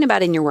be talking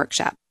about in your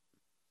workshop?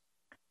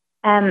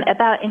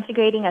 About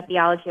integrating a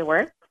theology of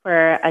work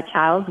for a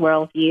child's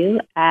worldview.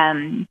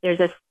 There's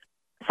a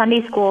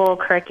Sunday school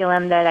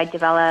curriculum that I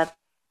developed,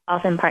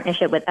 also in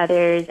partnership with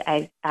others.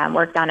 I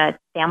worked on a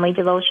family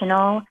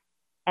devotional.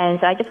 And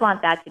so I just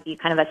want that to be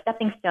kind of a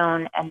stepping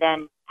stone and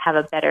then have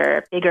a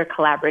bigger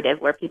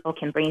collaborative where people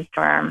can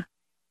brainstorm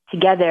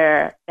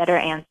together better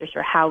answers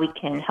for how we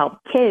can help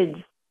kids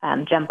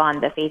jump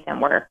on the faith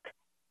and work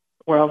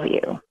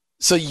worldview.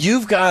 So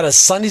you've got a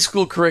Sunday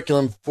school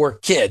curriculum for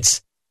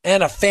kids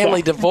and a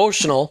family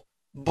devotional,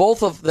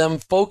 both of them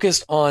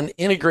focused on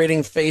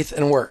integrating faith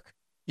and work.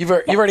 You've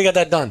already got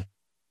that done.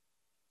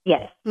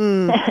 Yes.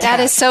 That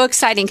is so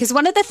exciting, because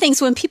one of the things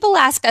when people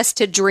ask us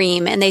to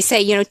dream and they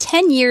say,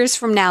 10 years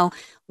from now,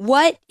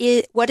 what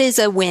is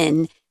a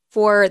win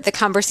for the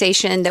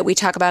conversation that we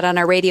talk about on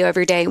our radio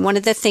every day. One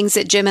of the things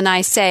that Jim and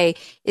I say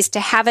is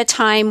to have a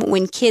time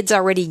when kids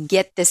already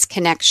get this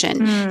connection,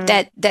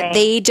 that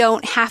they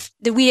don't have,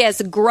 that we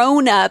as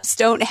grown-ups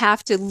don't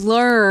have to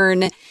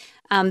learn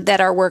that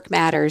our work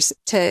matters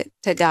to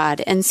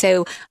God. And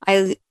so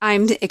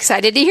I'm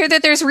excited to hear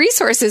that there's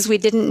resources we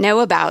didn't know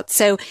about.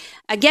 So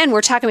again,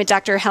 we're talking with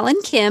Dr. Helen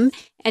Kim,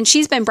 and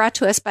she's been brought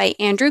to us by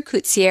Andrew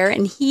Coetsier,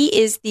 and he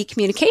is the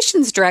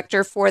communications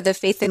director for the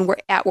Faith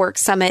at Work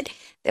Summit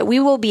that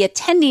we will be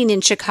attending in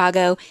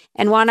Chicago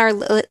and want our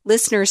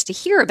listeners to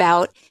hear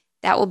about.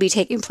 That will be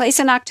taking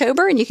place in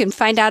October, and you can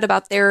find out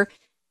about their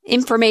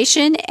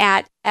information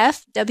at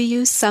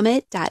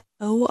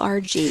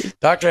fwsummit.org.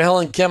 Dr.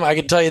 Helen Kim, I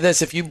can tell you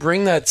this, if you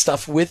bring that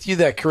stuff with you,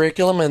 that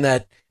curriculum and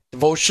that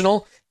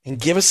devotional, and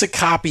give us a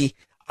copy,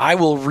 I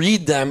will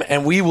read them,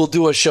 and we will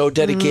do a show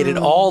dedicated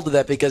all to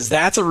that, because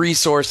that's a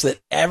resource that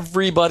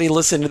everybody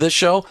listening to this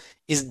show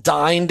is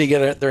dying to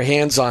get their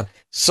hands on.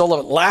 So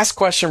last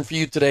question for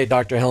you today,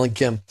 Dr. Helen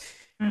Kim.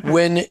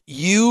 When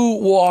you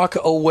walk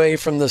away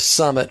from the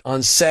summit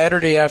on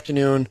Saturday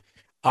afternoon,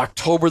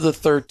 October the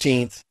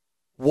 13th,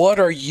 what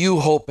are you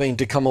hoping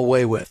to come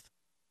away with?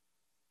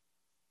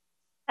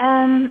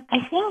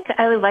 I think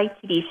I would like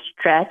to be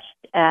stretched.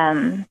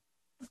 I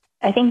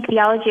think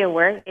theology of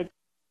work, it's,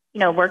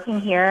 working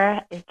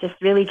here is just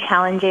really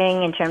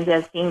challenging in terms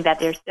of seeing that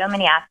there's so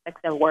many aspects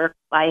of work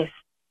life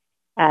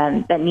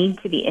that need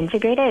to be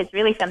integrated. It's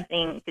really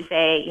something to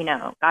say,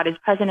 God is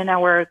present in our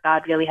work.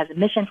 God really has a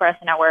mission for us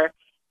in our work.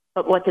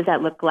 But what does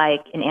that look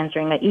like in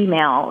answering an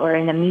email or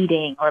in a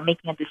meeting or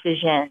making a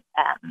decision?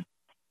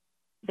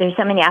 There's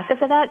so many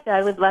aspects of that. So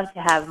I would love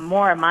to have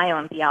more of my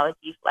own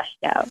theology fleshed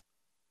out.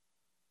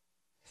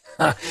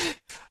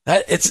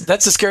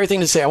 That's a scary thing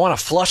to say. I want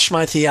to flush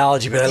my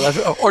theology, but I love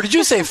it. Or did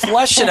you say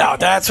flesh it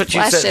out? That's what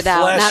you said.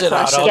 Flesh it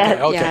out.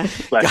 Okay.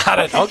 Got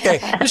it. Okay.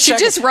 She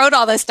just wrote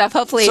all this stuff.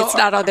 Hopefully it's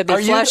not all going to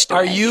be flushed.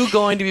 Are you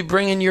going to be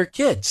bringing your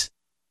kids?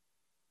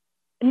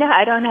 No,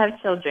 I don't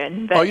have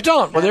children. But, you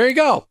don't? Well, there you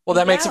go. Well,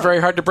 that makes it very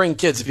hard to bring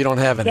kids if you don't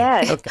have any.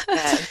 Yes. Okay.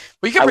 Well,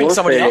 you can bring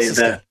somebody else's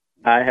kid.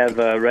 I have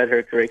read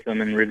her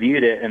curriculum and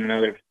reviewed it in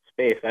another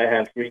space. I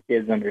have 3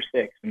 kids under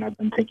 6, and I've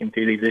been thinking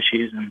through these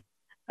issues, and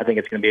I think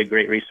it's going to be a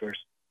great resource.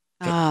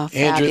 Oh,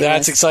 Andrew,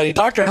 that's exciting.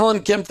 Dr.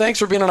 Helen Kim, thanks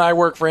for being on I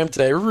Work for Him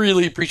today.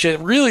 Really appreciate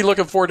it. Really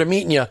looking forward to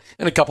meeting you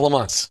in a couple of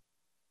months.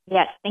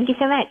 Yes, thank you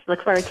so much.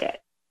 Look forward to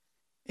it.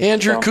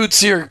 Andrew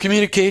Coetsier,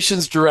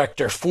 Communications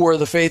Director for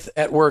the Faith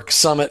at Work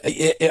Summit.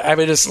 I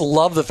just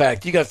love the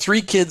fact you got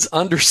 3 kids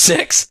under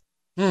 6.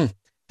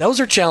 Those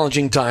are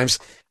challenging times,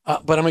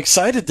 but I'm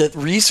excited that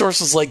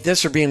resources like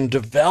this are being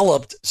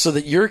developed so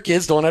that your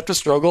kids don't have to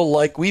struggle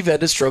like we've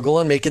had to struggle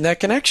in making that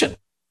connection.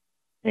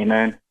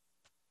 Amen.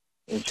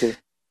 Thank you.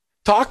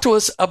 Talk to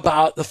us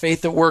about the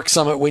Faith at Work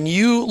Summit. When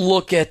you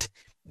look at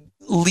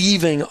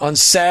leaving on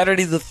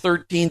Saturday, the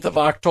 13th of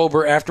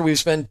October, after we've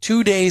spent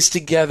 2 days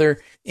together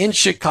in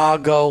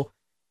Chicago,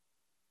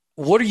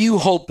 what are you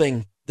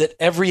hoping that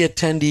every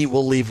attendee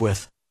will leave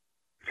with?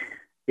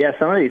 Yeah,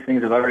 some of these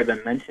things have already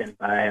been mentioned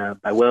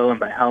by Will and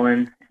by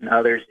Helen and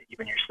others,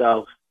 even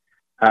yourselves.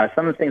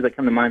 Some of the things that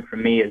come to mind for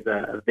me is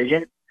a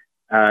vision.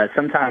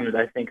 Sometimes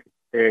I think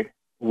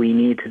we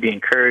need to be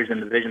encouraged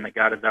in the vision that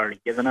God has already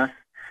given us.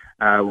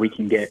 We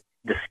can get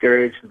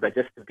discouraged, but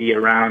just to be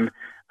around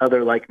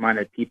other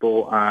like-minded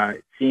people,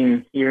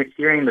 hearing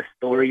the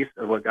stories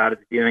of what God is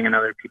doing in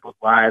other people's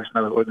lives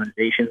and other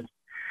organizations.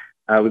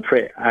 I would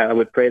pray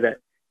that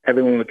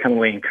everyone would come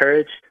away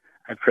encouraged.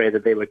 I pray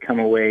that they would come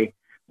away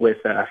with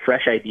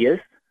fresh ideas.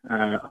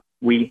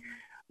 We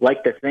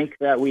like to think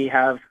that we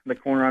have the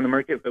corner on the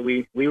market, but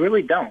we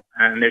really don't.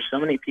 And there's so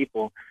many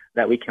people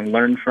that we can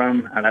learn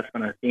from. That's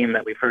been a theme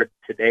that we've heard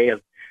today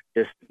of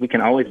just we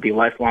can always be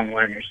lifelong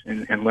learners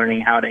and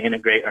learning how to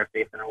integrate our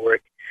faith in our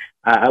work.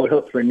 I would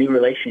hope for new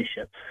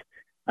relationships.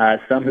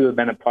 Some who have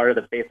been a part of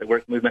the Faith at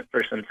Work movement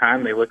for some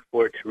time, they look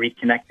forward to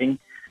reconnecting.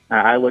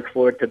 I look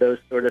forward to those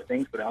sort of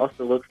things, but I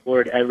also look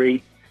forward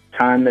every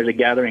time there's a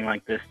gathering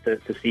like this to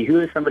see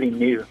who is somebody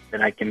new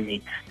that I can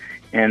meet.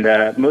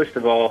 And most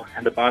of all,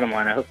 at the bottom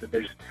line, I hope that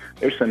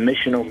there's some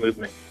missional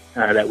movement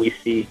that we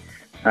see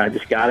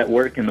just God at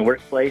work in the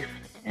workplace,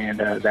 and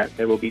that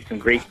there will be some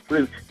great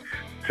fruit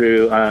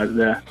through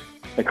the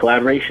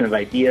collaboration of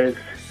ideas,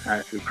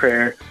 through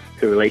prayer,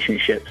 through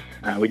relationships.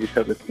 We just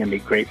hope it's going to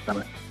be a great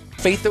summit.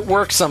 Faith at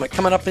Work Summit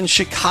coming up in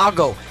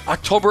Chicago,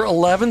 October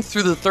 11th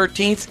through the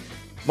 13th.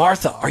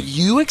 Martha, are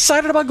you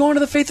excited about going to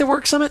the Faith at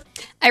Work Summit?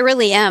 I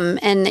really am.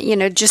 And,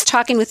 just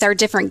talking with our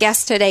different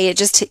guests today, it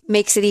just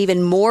makes it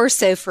even more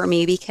so for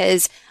me,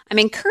 because I'm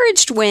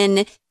encouraged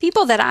when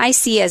people that I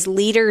see as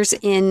leaders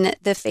in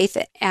the Faith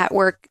at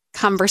Work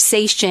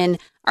conversation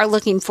are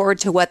looking forward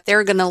to what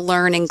they're going to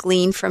learn and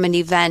glean from an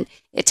event.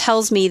 It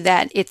tells me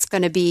that it's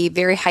going to be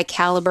very high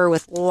caliber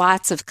with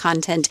lots of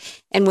content.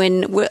 And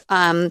when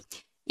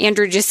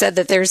Andrew just said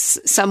that there's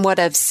somewhat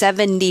of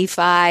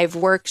 75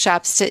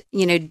 workshops to,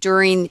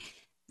 during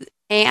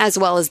as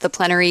well as the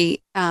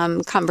plenary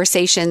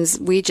conversations.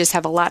 We just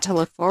have a lot to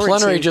look forward to.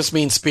 Plenary just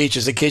means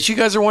speeches, in case you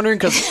guys are wondering,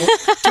 because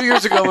 2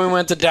 years ago when we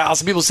went to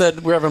Dallas, people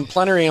said we're having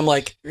plenary. I'm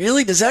like,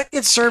 really? Does that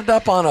get served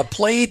up on a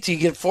plate? Do you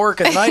get fork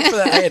and knife for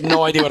that? I had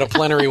no idea what a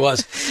plenary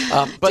was.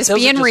 But just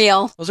being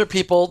real. Those are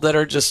people that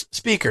are just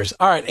speakers.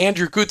 All right,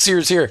 Andrew Kutzier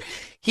is here.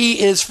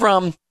 He is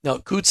from,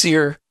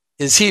 Kutzier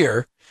is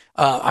here.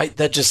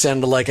 That just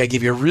sounded like I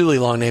gave you a really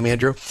long name,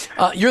 Andrew.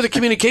 You're the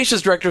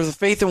communications director of the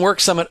Faith and Work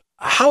Summit.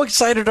 How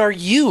excited are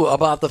you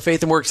about the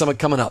Faith and Work Summit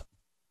coming up?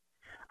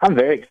 I'm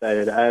very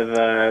excited.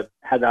 I've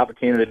had the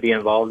opportunity to be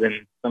involved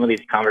in some of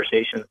these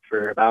conversations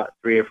for about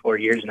 3 or 4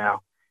 years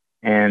now,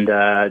 and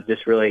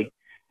just really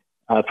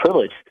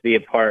privileged to be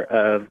a part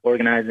of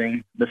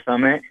organizing the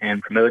summit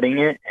and promoting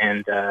it,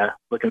 and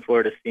looking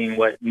forward to seeing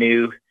what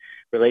new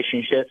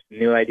relationships,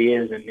 new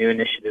ideas, and new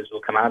initiatives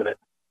will come out of it.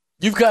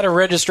 You've got a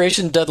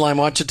registration deadline.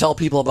 Why don't you tell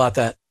people about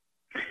that?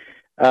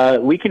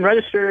 We can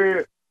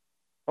register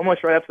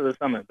almost right after the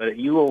summit, but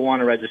you will want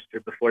to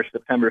register before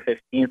September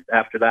 15th.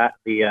 After that,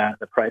 the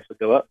price will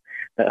go up.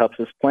 That helps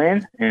us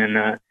plan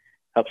and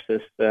helps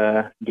us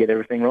get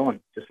everything rolling,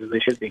 just as they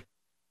should be.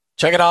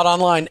 Check it out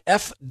online,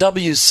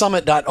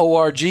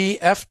 fwsummit.org,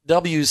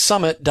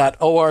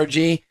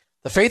 fwsummit.org.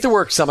 The Faith and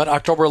Work Summit,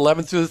 October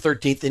 11th through the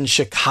 13th in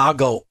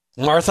Chicago.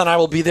 Martha and I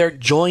will be there.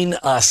 Join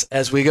us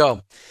as we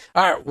go.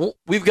 All right,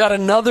 we've got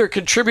another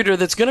contributor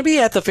that's going to be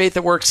at the Faith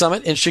at Work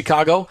Summit in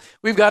Chicago.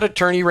 We've got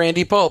attorney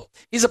Randy Pope.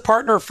 He's a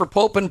partner for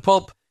Pope &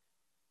 Pope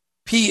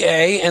PA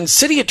and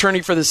city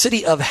attorney for the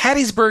city of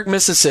Hattiesburg,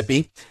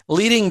 Mississippi.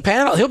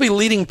 He'll be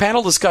leading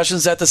panel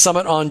discussions at the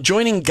summit on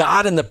joining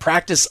God in the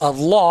practice of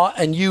law.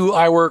 And you,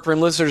 I Work for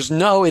Him listeners,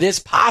 know it is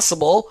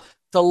possible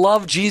to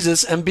love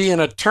Jesus and be an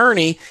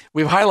attorney.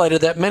 We've highlighted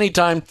that many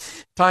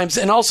times.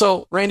 And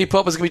also, Randy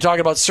Pope is going to be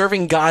talking about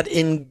serving God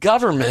in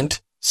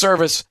government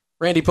service.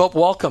 Randy Pope,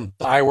 welcome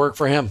to I Work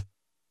for Him.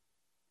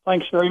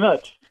 Thanks very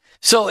much.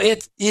 So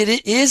is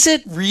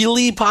it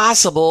really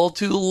possible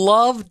to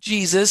love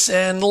Jesus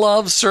and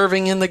love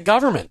serving in the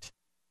government?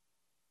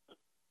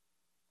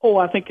 Oh,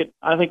 I think it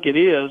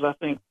is. I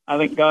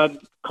think God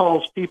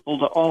calls people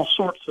to all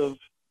sorts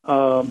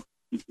of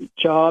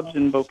jobs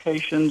and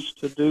vocations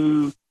to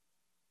do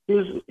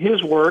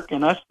his work,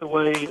 and that's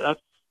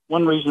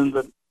one reason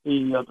that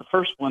the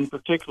first one,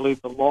 particularly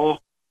the law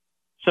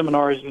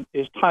seminar,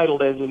 is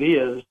titled as it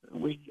is.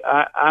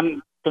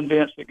 I'm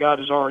convinced that God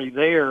is already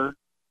there,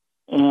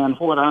 and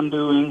what I'm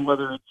doing,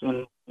 whether it's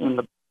in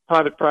the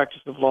private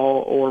practice of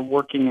law or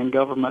working in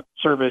government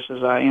service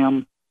as I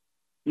am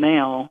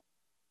now,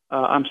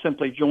 I'm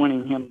simply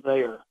joining him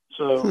there.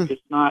 So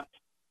it's not.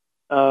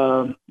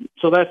 So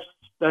that's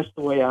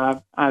the way I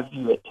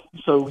view it.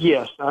 So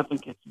yes, I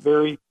think it's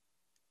very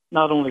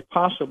not only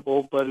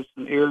possible, but it's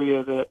an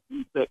area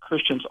that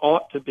Christians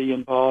ought to be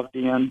involved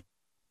in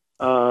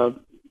for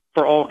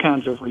all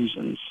kinds of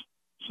reasons.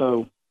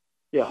 So,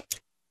 yeah.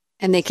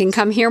 And they can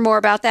come hear more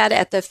about that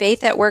at the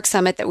Faith at Work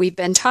Summit that we've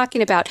been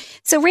talking about.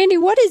 So, Randy,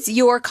 what is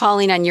your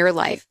calling on your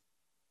life?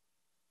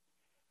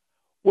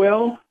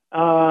 Well,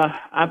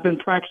 I've been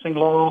practicing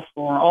law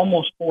for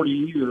almost 40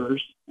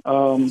 years.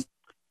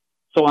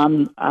 So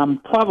I'm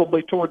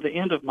probably toward the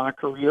end of my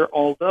career,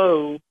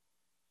 although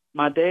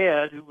my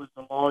dad, who was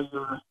a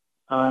lawyer,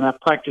 and I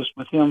practiced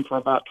with him for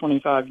about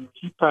 25 years,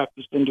 he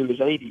practiced into his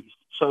 80s.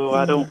 So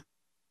I don't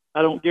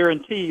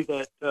guarantee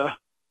that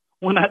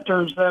when I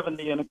turn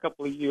 70 in a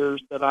couple of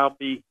years that I'll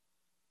be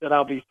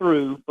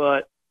through.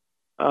 But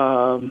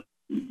it's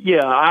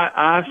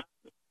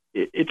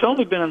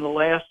only been in the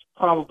last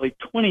probably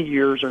 20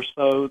 years or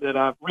so that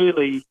I've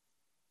really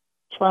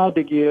tried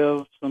to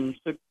give some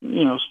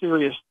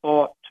serious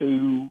thought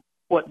to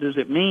what does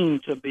it mean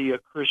to be a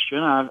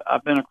Christian.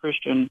 I've been a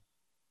Christian,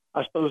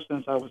 I suppose,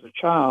 since I was a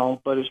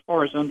child, but as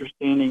far as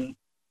understanding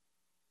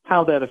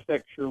how that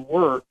affects your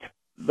work,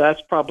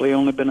 that's probably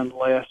only been in the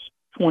last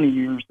 20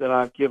 years that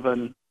I've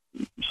given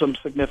some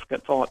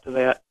significant thought to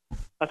that.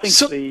 I think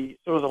the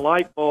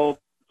light bulb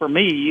for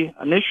me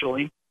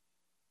initially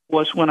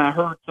was when I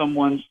heard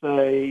someone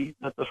say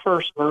that the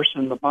first verse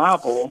in the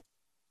Bible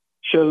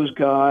shows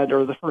God,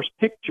 or the first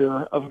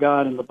picture of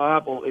God in the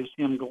Bible is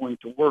him going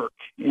to work.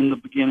 In the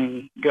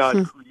beginning,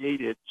 God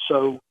created.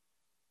 So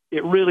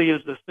it really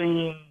is the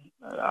theme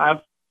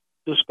I've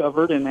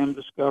discovered and am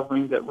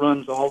discovering that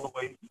runs all the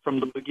way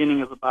from the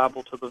beginning of the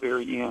Bible to the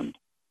very end.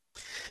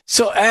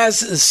 So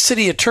as a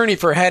city attorney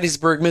for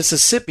Hattiesburg,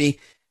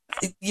 Mississippi,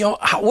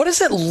 what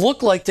does it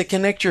look like to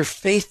connect your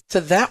faith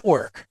to that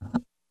work?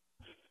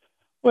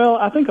 Well,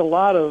 I think a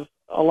lot of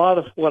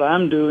what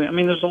I'm doing, I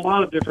mean, there's a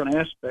lot of different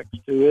aspects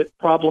to it.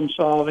 Problem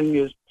solving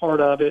is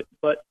part of it,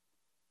 but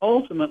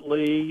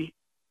ultimately,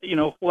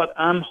 what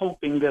I'm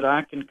hoping that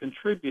I can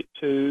contribute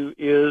to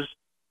is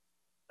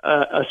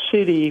a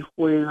city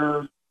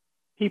where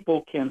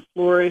people can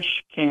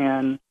flourish,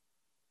 can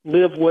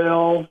live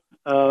well,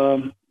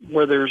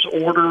 where there's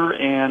order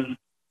and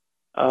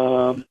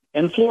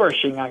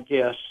flourishing, I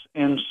guess.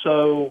 And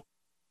so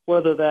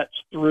whether that's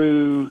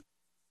through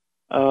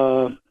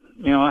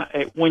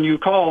when you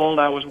called,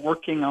 I was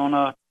working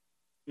on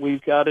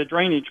we've got a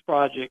drainage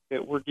project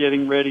that we're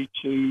getting ready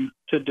to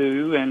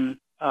do, and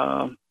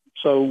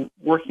so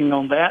working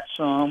on that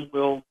some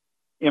will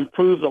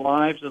improve the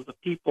lives of the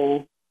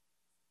people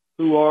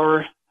who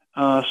are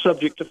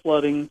subject to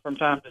flooding from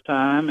time to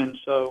time. And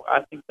so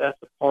I think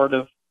that's a part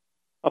of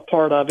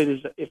it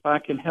is that if I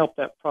can help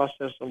that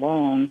process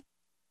along,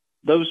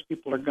 those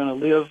people are going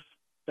to live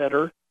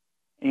better,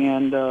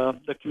 and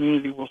the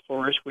community will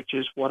flourish, which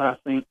is what I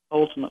think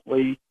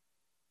ultimately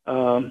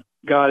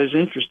God is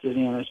interested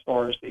in as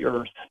far as the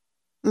earth.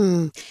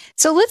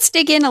 So let's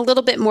dig in a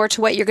little bit more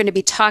to what you're going to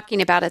be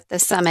talking about at the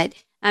summit.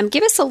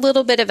 Give us a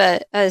little bit of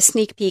a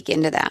sneak peek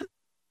into that.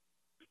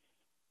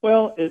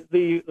 Well,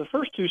 the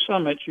first two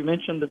summits, you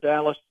mentioned the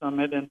Dallas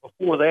summit, and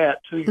before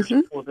that, 2 years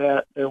before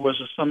that, there was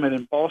a summit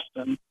in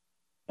Boston,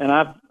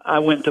 and I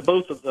went to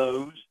both of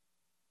those.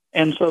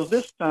 And so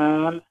this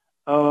time,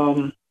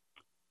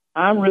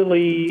 I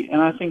really,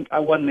 and I think I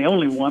wasn't the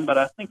only one, but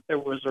I think there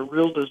was a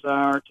real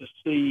desire to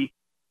see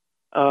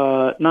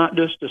not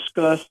just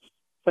discuss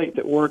faith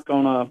at work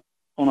on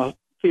a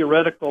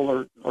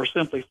theoretical or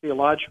simply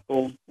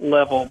theological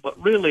level, but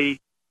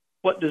really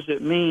what does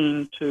it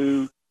mean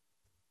to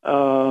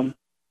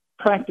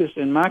practice,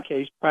 in my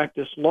case,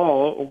 practice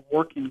law or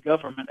work in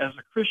government as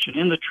a Christian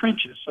in the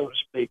trenches, so to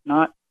speak,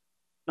 not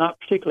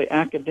particularly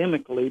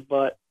academically,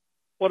 but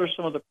what are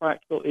some of the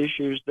practical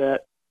issues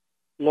that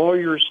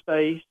lawyers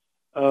face?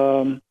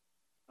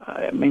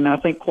 I mean, I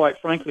think quite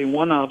frankly,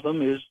 one of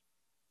them is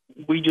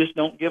we just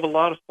don't give a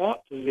lot of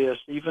thought to this.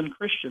 Even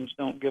Christians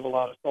don't give a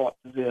lot of thought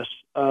to this.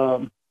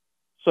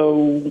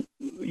 So,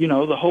 you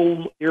know, the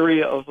whole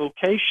area of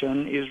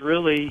vocation is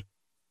really,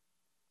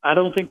 I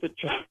don't think that,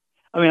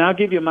 I mean, I'll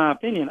give you my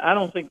opinion. I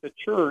don't think the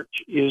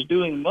church is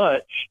doing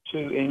much to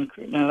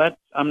increase. Now,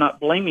 I'm not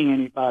blaming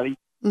anybody,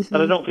 but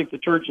I don't think the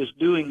church is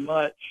doing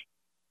much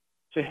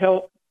to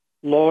help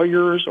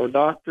lawyers or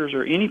doctors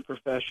or any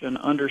profession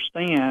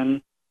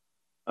understand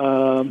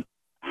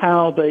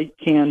how they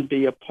can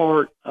be a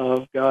part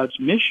of God's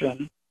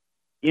mission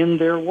in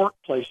their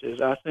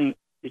workplaces. I think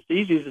it's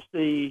easy to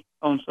see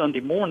on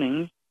Sunday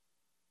mornings,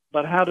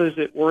 but how does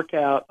it work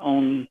out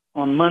on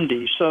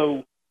Monday?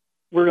 So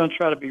we're going to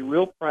try to be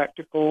real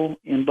practical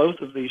in both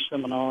of these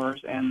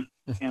seminars, and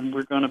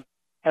we're going to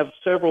have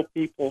several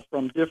people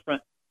from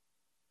different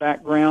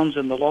backgrounds.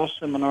 In the law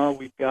seminar,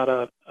 we've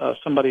got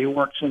somebody who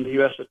works in the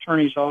U.S.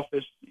 Attorney's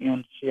Office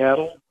in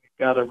Seattle. We've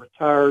got a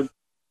retired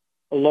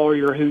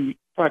lawyer who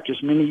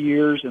practiced many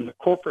years in the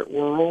corporate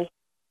world.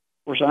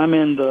 Of course, I'm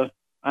in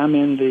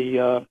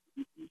the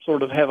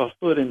sort of have a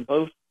foot in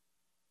both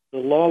the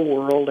law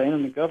world and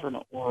in the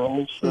government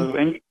world. So,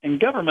 and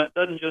government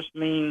doesn't just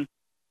mean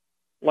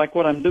like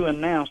what I'm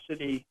doing now,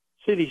 city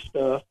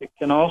stuff. It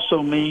can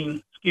also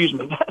mean, excuse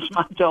me, that's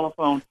my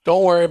telephone.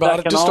 Don't worry about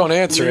it. Just don't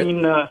answer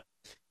it.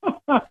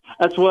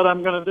 That's what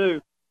I'm going to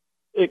do.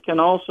 It can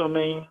also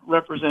mean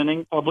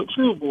representing public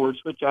school boards,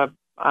 which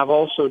I've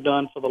also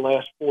done for the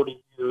last 40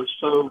 years.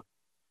 So,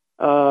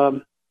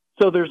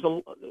 there's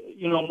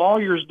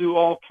lawyers do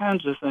all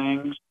kinds of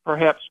things,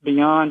 perhaps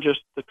beyond just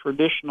the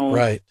traditional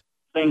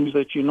things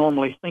that you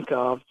normally think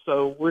of.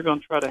 So we're going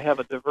to try to have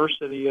a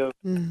diversity of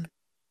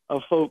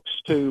folks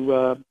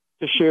to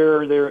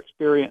share their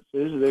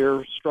experiences,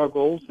 their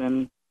struggles,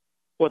 and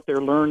what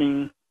they're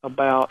learning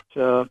about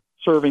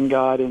serving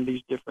God in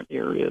these different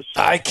areas.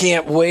 I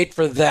can't wait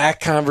for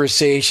that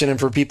conversation and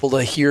for people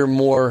to hear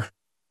more.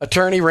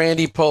 Attorney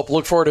Randy Pope,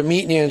 look forward to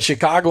meeting you in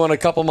Chicago in a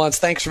couple months.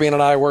 Thanks for being on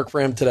I Work for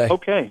Him today.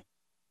 Okay.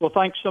 Well,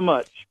 thanks so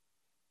much.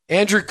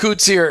 Andrew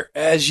Kutz here,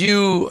 as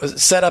you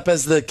set up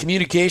as the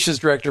communications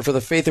director for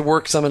the Faith at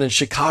Work Summit in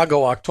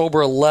Chicago, October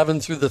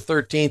 11th through the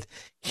 13th.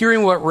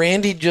 Hearing what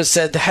Randy just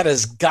said, that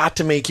has got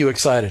to make you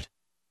excited.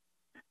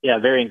 Yeah,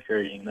 very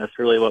encouraging. That's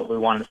really what we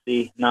want to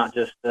see, not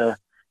just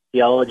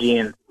theology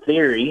and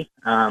theory,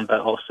 but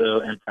also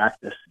in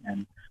practice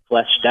and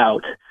fleshed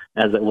out,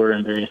 as it were,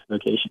 in various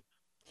vocations.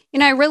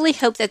 I really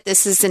hope that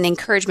this is an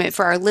encouragement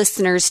for our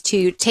listeners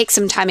to take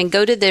some time and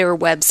go to their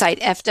website,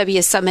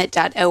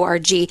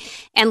 fwsummit.org,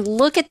 and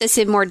look at this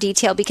in more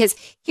detail, because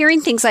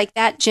hearing things like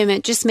that, Jim,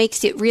 it just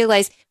makes you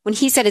realize when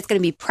he said it's going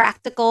to be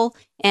practical,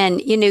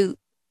 and,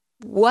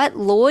 what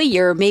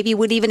lawyer maybe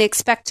would even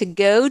expect to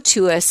go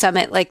to a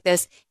summit like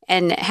this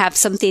and have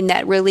something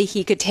that really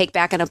he could take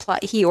back and apply,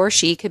 he or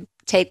she could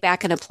take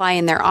back and apply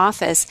in their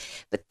office.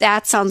 But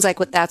that sounds like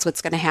that's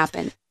what's going to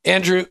happen.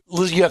 Andrew,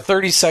 you have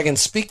 30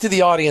 seconds. Speak to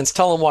the audience.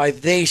 Tell them why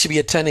they should be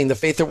attending the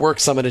Faith at Work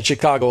Summit in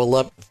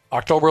Chicago,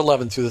 October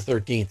 11th through the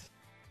 13th.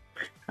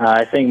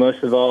 I think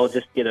most of all,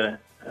 just get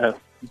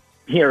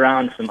be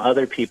around some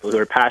other people who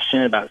are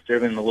passionate about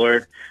serving the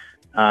Lord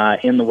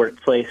in the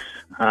workplace.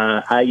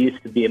 I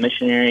used to be a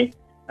missionary.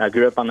 I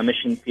grew up on the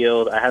mission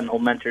field. I had an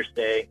old mentor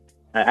say,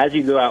 as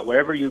you go out,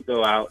 wherever you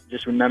go out,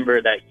 just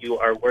remember that you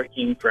are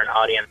working for an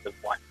audience of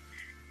one.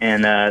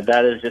 And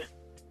that is just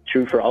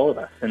true for all of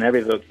us in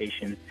every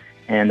vocation.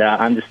 And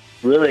I'm just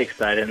really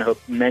excited and hope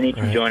many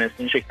can join us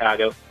in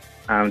Chicago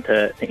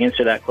to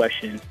answer that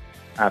question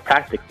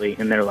practically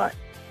in their life.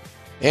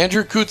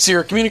 Andrew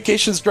Kutzier,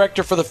 Communications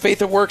Director for the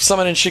Faith at Work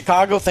Summit in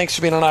Chicago. Thanks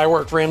for being on I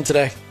Work for Him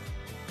today.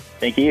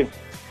 Thank you.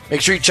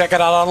 Make sure you check it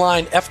out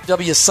online,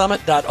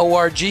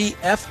 fwsummit.org,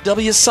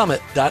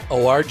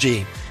 fwsummit.org.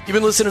 You've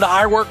been listening to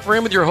I Work for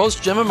Him with your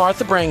host, Jim and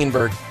Martha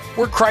Brangenberg.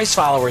 We're Christ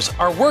followers.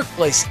 Our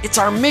workplace, it's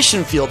our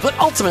mission field, but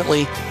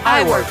ultimately,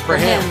 I work for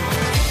Him.